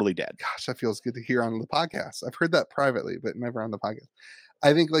is totally dead. Gosh, that feels good to hear on the podcast. I've heard that privately, but never on the podcast.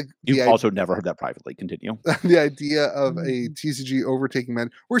 I think like... You've also never heard that privately. Continue. The idea of a TCG overtaking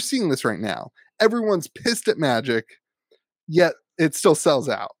Magic. We're seeing this right now. Everyone's pissed at Magic, yet it still sells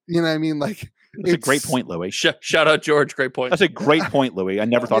out. You know what I mean? Like... That's a great point, Louie. Shout out, George. Great point. That's a great point, Louie. I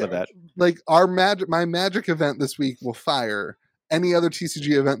never thought of that. Like my Magic event this week will fire any other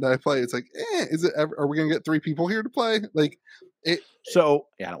TCG event that I play. It's like, is it ever? Are we gonna get 3 people here to play? Like it. So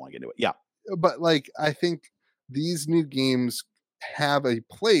I don't want to get into it. Yeah, but like I think these new games have a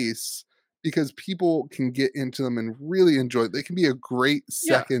place because people can get into them and really enjoy it. They can be a great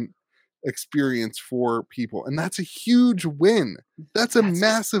second experience for people, and that's a huge win. That's a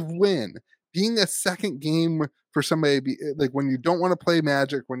massive win. Being a second game for somebody, like when you don't want to play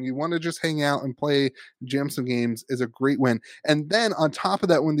Magic, when you want to just hang out and play, jam some games, is a great win. And then on top of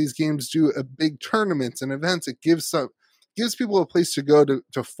that, when these games do a big tournaments and events, it gives people a place to go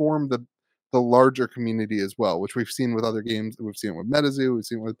to form the larger community as well, which we've seen with other games. We've seen it with MetaZoo. We've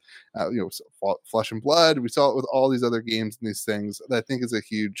seen it with Flesh and Blood. We saw it with all these other games and these things that I think is a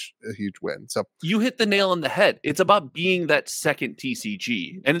huge win. So you hit the nail on the head. It's about being that second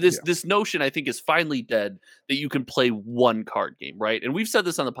TCG. And this notion I think is finally dead that you can play one card game, right? And we've said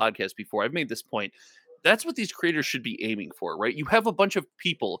this on the podcast before. I've made this point. That's what these creators should be aiming for, right? You have a bunch of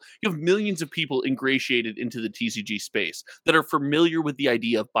people, you have millions of people ingratiated into the TCG space that are familiar with the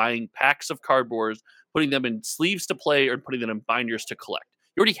idea of buying packs of cardboards, putting them in sleeves to play, or putting them in binders to collect.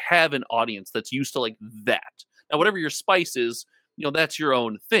 You already have an audience that's used to like that. Now, whatever your spice is, that's your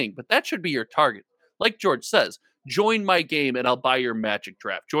own thing, but that should be your target. Like George says, join my game and I'll buy your Magic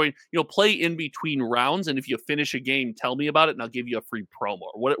draft. Play in between rounds, and if you finish a game, tell me about it and I'll give you a free promo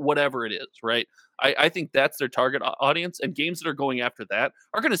or whatever it is, right? I think that's their target audience, and games that are going after that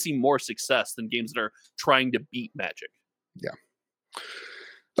are going to see more success than games that are trying to beat Magic. Yeah.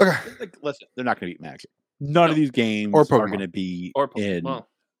 Okay. Like, listen, they're not going to beat Magic. None of these games are going to be in. Well,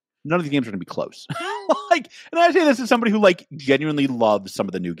 none of these games are going to be close. And I say this as somebody who like genuinely loves some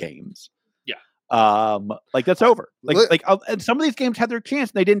of the new games. Yeah. Like that's over. And some of these games had their chance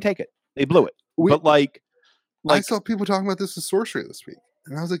and they didn't take it. They blew it. But I saw people talking about this as sorcery this week.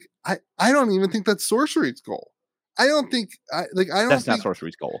 And I was like, I don't even think that's sorcery's goal. I don't think that's not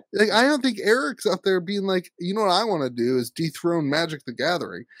Sorcery's goal. Like, I don't think Eric's out there being like, you know what I want to do is dethrone Magic the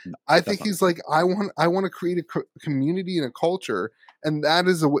Gathering. No, I think he's like, I want to create a community and a culture, and that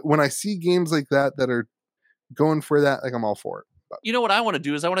is when I see games like that are going for that, like I'm all for it. But. You know what I want to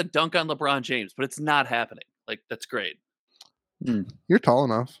do is I want to dunk on LeBron James, but it's not happening. Like, that's great. You're tall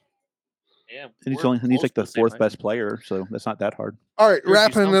enough. Yeah, and he's like the fourth best player, so that's not that hard. All right,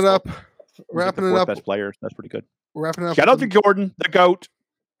 wrapping it up. Best player. That's pretty good. Wrapping up. Shout out to Jordan, the GOAT,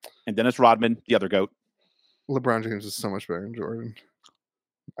 and Dennis Rodman, the other GOAT. LeBron James is so much better than Jordan.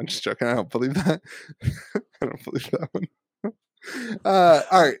 I'm just joking. I don't believe that. I don't believe that one. All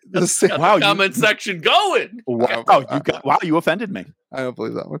right. Wow, comment section going. Wow, you offended me. I don't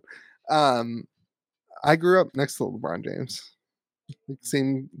believe that one. I grew up next to LeBron James.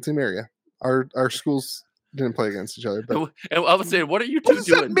 Same area. Our schools didn't play against each other, but and I was saying, what are you two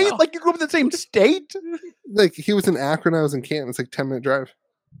doing? Mean? Like, you grew up in the same state? Like, he was in Akron, I was in Canton. It's like 10-minute drive.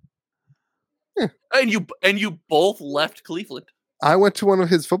 Yeah. And you both left Cleveland. I went to one of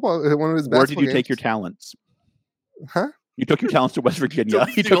his basketball Where did you games. Take your talents? Huh? You took your talents to West Virginia.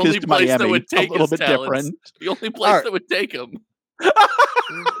 He took his to Miami. A little bit different. The only place that would take him.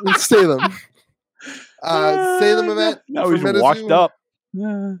 Salem. Salem event. No, he's washed up.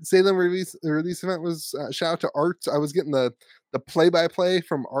 Salem release event was shout out to Arts. I was getting the play-by-play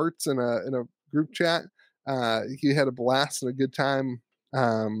from Arts in a group chat. He had a blast and a good time.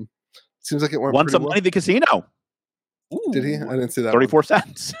 Seems like it won some money at the casino. Ooh. Did he? I didn't see that. 34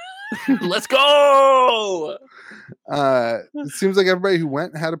 cents. Let's go. It seems like everybody who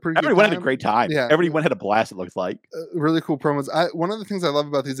went had a pretty good time. Everyone had a great time. Yeah. Everyone had a blast, it looks like. Really cool promos. One of the things I love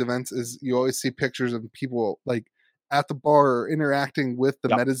about these events is you always see pictures of people like at the bar interacting with the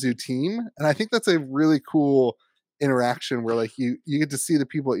MetaZoo team. And I think that's a really cool interaction where like you get to see the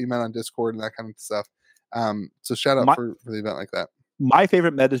people that you met on Discord and that kind of stuff. So shout out for the event like that. My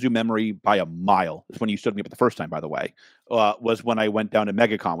favorite MetaZoo memory by a mile is when you stood me up the first time, by the way, was when I went down to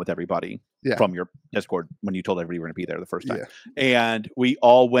MegaCon with everybody from your Discord when you told everybody you were going to be there the first time. Yeah. And we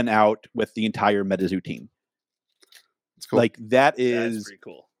all went out with the entire MetaZoo team. It's cool. Like, that's pretty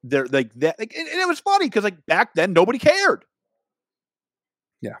cool. They're like that. Like, and it was funny because like back then nobody cared.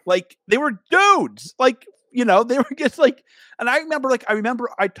 Yeah. Like, they were dudes. Like, you know, they were just like, and I remember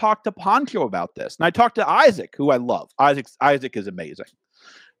I talked to Poncho about this, and I talked to Isaac, who I love. Isaac is amazing.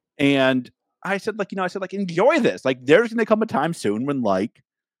 And I said, like, enjoy this. Like, there's going to come a time soon when, like,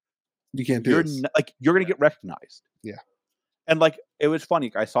 you can't do this. You're going to get recognized. Yeah. And, like, it was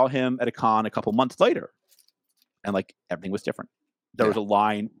funny. I saw him at a con a couple months later, and, like, everything was different. There was a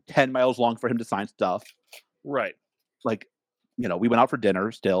line 10 miles long for him to sign stuff. Right. Like, you know, we went out for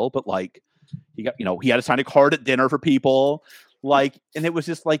dinner still, but, like, he had to sign a card at dinner for people, like, and it was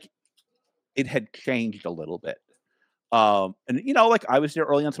just like it had changed a little bit. And you know, like I was there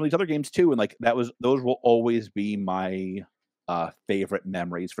early on some of these other games too, and like those will always be my favorite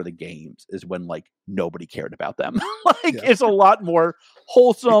memories for the games is when like nobody cared about them. It's a lot more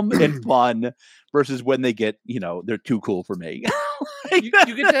wholesome and fun versus when they get, you know, they're too cool for me. you get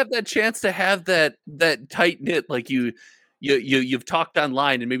to have that chance to have that tight knit, like you've talked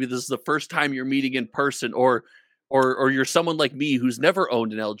online and maybe this is the first time you're meeting in person, or you're someone like me who's never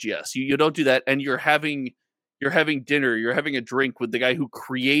owned an LGS. You don't do that, and you're having dinner, you're having a drink with the guy who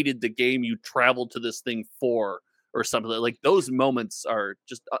created the game you traveled to this thing for, or something. Like those moments are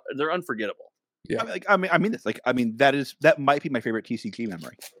just they're unforgettable. Yeah. I mean that might be my favorite TCG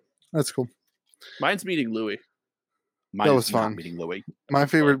memory. That's cool. Mine's meeting Louie. That was fun. Meeting Louie. My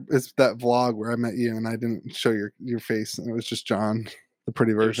favorite is that vlog where I met you and I didn't show your face, and it was just John, the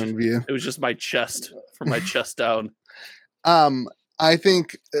pretty version of you. It was just my chest, from my chest down. I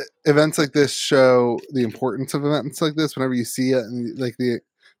think events like this show the importance of events like this. Whenever you see it, and like the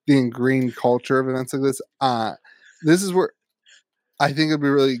ingrained culture of events like this, this is where I think it'd be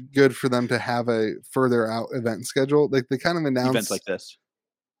really good for them to have a further out event schedule. Like they kind of announce events like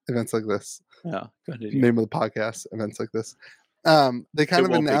this. Yeah, good idea. Name of the podcast: events like this. They kind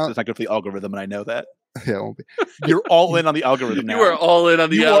of announced. It's not good for the algorithm, and I know that. Yeah, it won't be. You're all in on the algorithm now. You are all in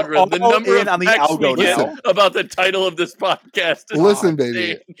on the algorithm. The number of texts we get about the title of this podcast. Listen,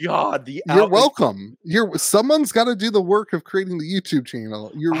 baby. God, you're welcome. Someone's got to do the work of creating the YouTube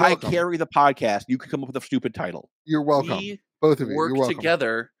channel. You're welcome. I carry the podcast. You could come up with a stupid title. You're welcome. Both of you. Work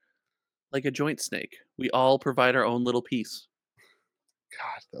together like a joint snake. We all provide our own little piece.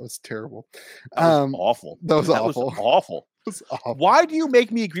 God, that was terrible. That was awful. That was awful. Why do you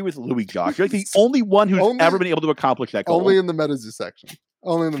make me agree with Louie, Josh? You're like the only one who's ever been able to accomplish that goal. Only in the MetaZoo section.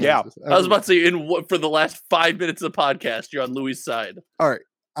 Only in the MetaZoo section. I was about to say, for the last 5 minutes of the podcast, you're on Louie's side. All right.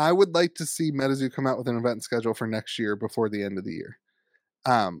 I would like to see MetaZoo come out with an event schedule for next year before the end of the year.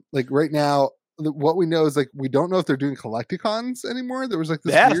 Like right now, what we know is like we don't know if they're doing Collecticons anymore. There was like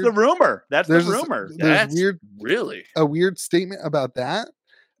this that's the rumor. That's the rumor. That's weird, really a weird statement about that.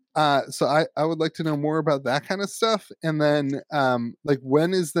 So I would like to know more about that kind of stuff. And then like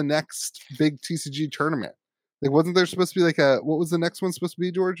when is the next big TCG tournament? Like wasn't there supposed to be like what was the next one supposed to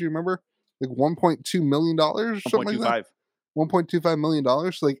be, George? You remember? Like $1.2 million or something like that? $1.25 million.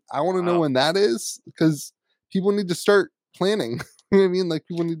 Like I want to know when that is, because people need to start planning. You know what I mean? Like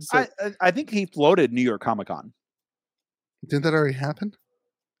people need to start. I think he floated New York Comic Con. Didn't that already happen?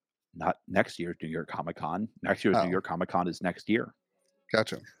 Not next year's New York Comic Con. Next year's New York Comic Con is next year.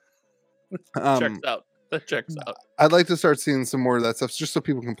 Gotcha. Checks out. That checks out. I'd like to start seeing some more of that stuff just so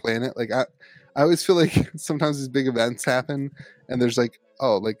people can plan it. Like I always feel like sometimes these big events happen and there's like,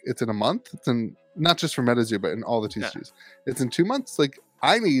 oh, like it's in a month. It's in not just for MetaZoo, but in all the TCGs. Yeah. It's in 2 months. Like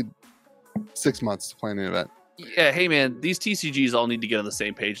I need 6 months to plan an event. Yeah, hey man, these TCGs all need to get on the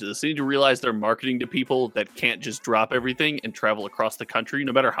same page of this. They need to realize they're marketing to people that can't just drop everything and travel across the country,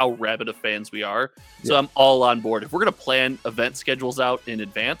 no matter how rabid of fans we are. So I'm all on board. If we're going to plan event schedules out in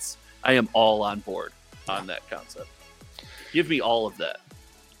advance, I am all on board on that concept. Give me all of that.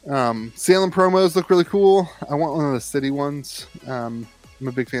 Salem promos look really cool. I want one of the city ones. I'm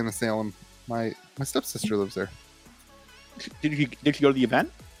a big fan of Salem. My stepsister lives there. Did you go to the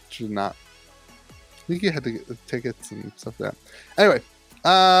event? She did not. I think you had to get the tickets and stuff like that.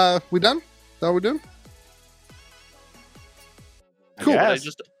 Anyway, we done? Is that what we're doing? Cool.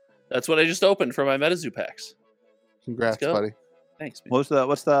 That's what I just opened for my MetaZoo packs. Congrats, buddy. Thanks, man. What's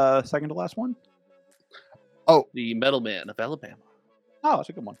the second to last one? Oh, the Metal Man of Alabama. Oh, that's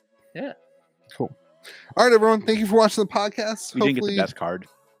a good one. Yeah. Cool. All right, everyone. Thank you for watching the podcast. You didn't get the best card.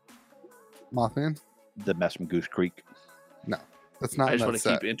 Mothman? The mess from Goose Creek. No. That's not. I just want to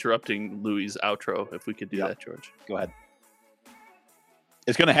keep interrupting Louie's outro. If we could do that, George. Go ahead.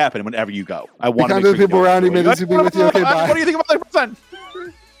 It's going to happen whenever you go. I want to. The people around you may be with you. Okay, bye. What do you think about that person?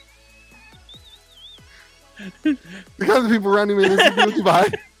 Because the people around you may be with you.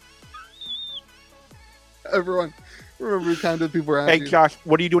 Bye. Everyone, remember to kind to the people around you. Hey, Josh,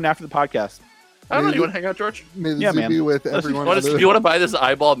 what are you doing after the podcast? I don't know. You want to hang out, George? Yeah, man. Be with everyone. You want to buy this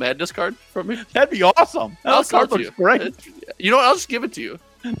Eyeball Madness card from me? That'd be awesome. That card looks great. You know what? I'll just give it to you.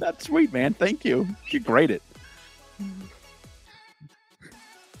 That's sweet, man. Thank you. You grade it.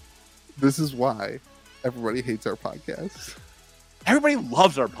 This is why everybody hates our podcast. Everybody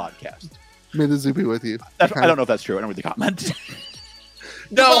loves our podcast. May the zoo be with you. I don't know if that's true. I don't read the comments.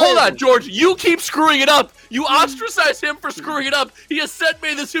 No, hold on, George. You keep screwing it up. You ostracize him for screwing it up. He has said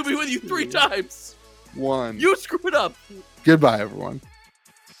 "May this be with you" 3 times. 1. You screw it up. Goodbye, everyone.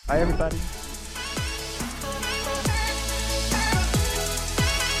 Bye, everybody.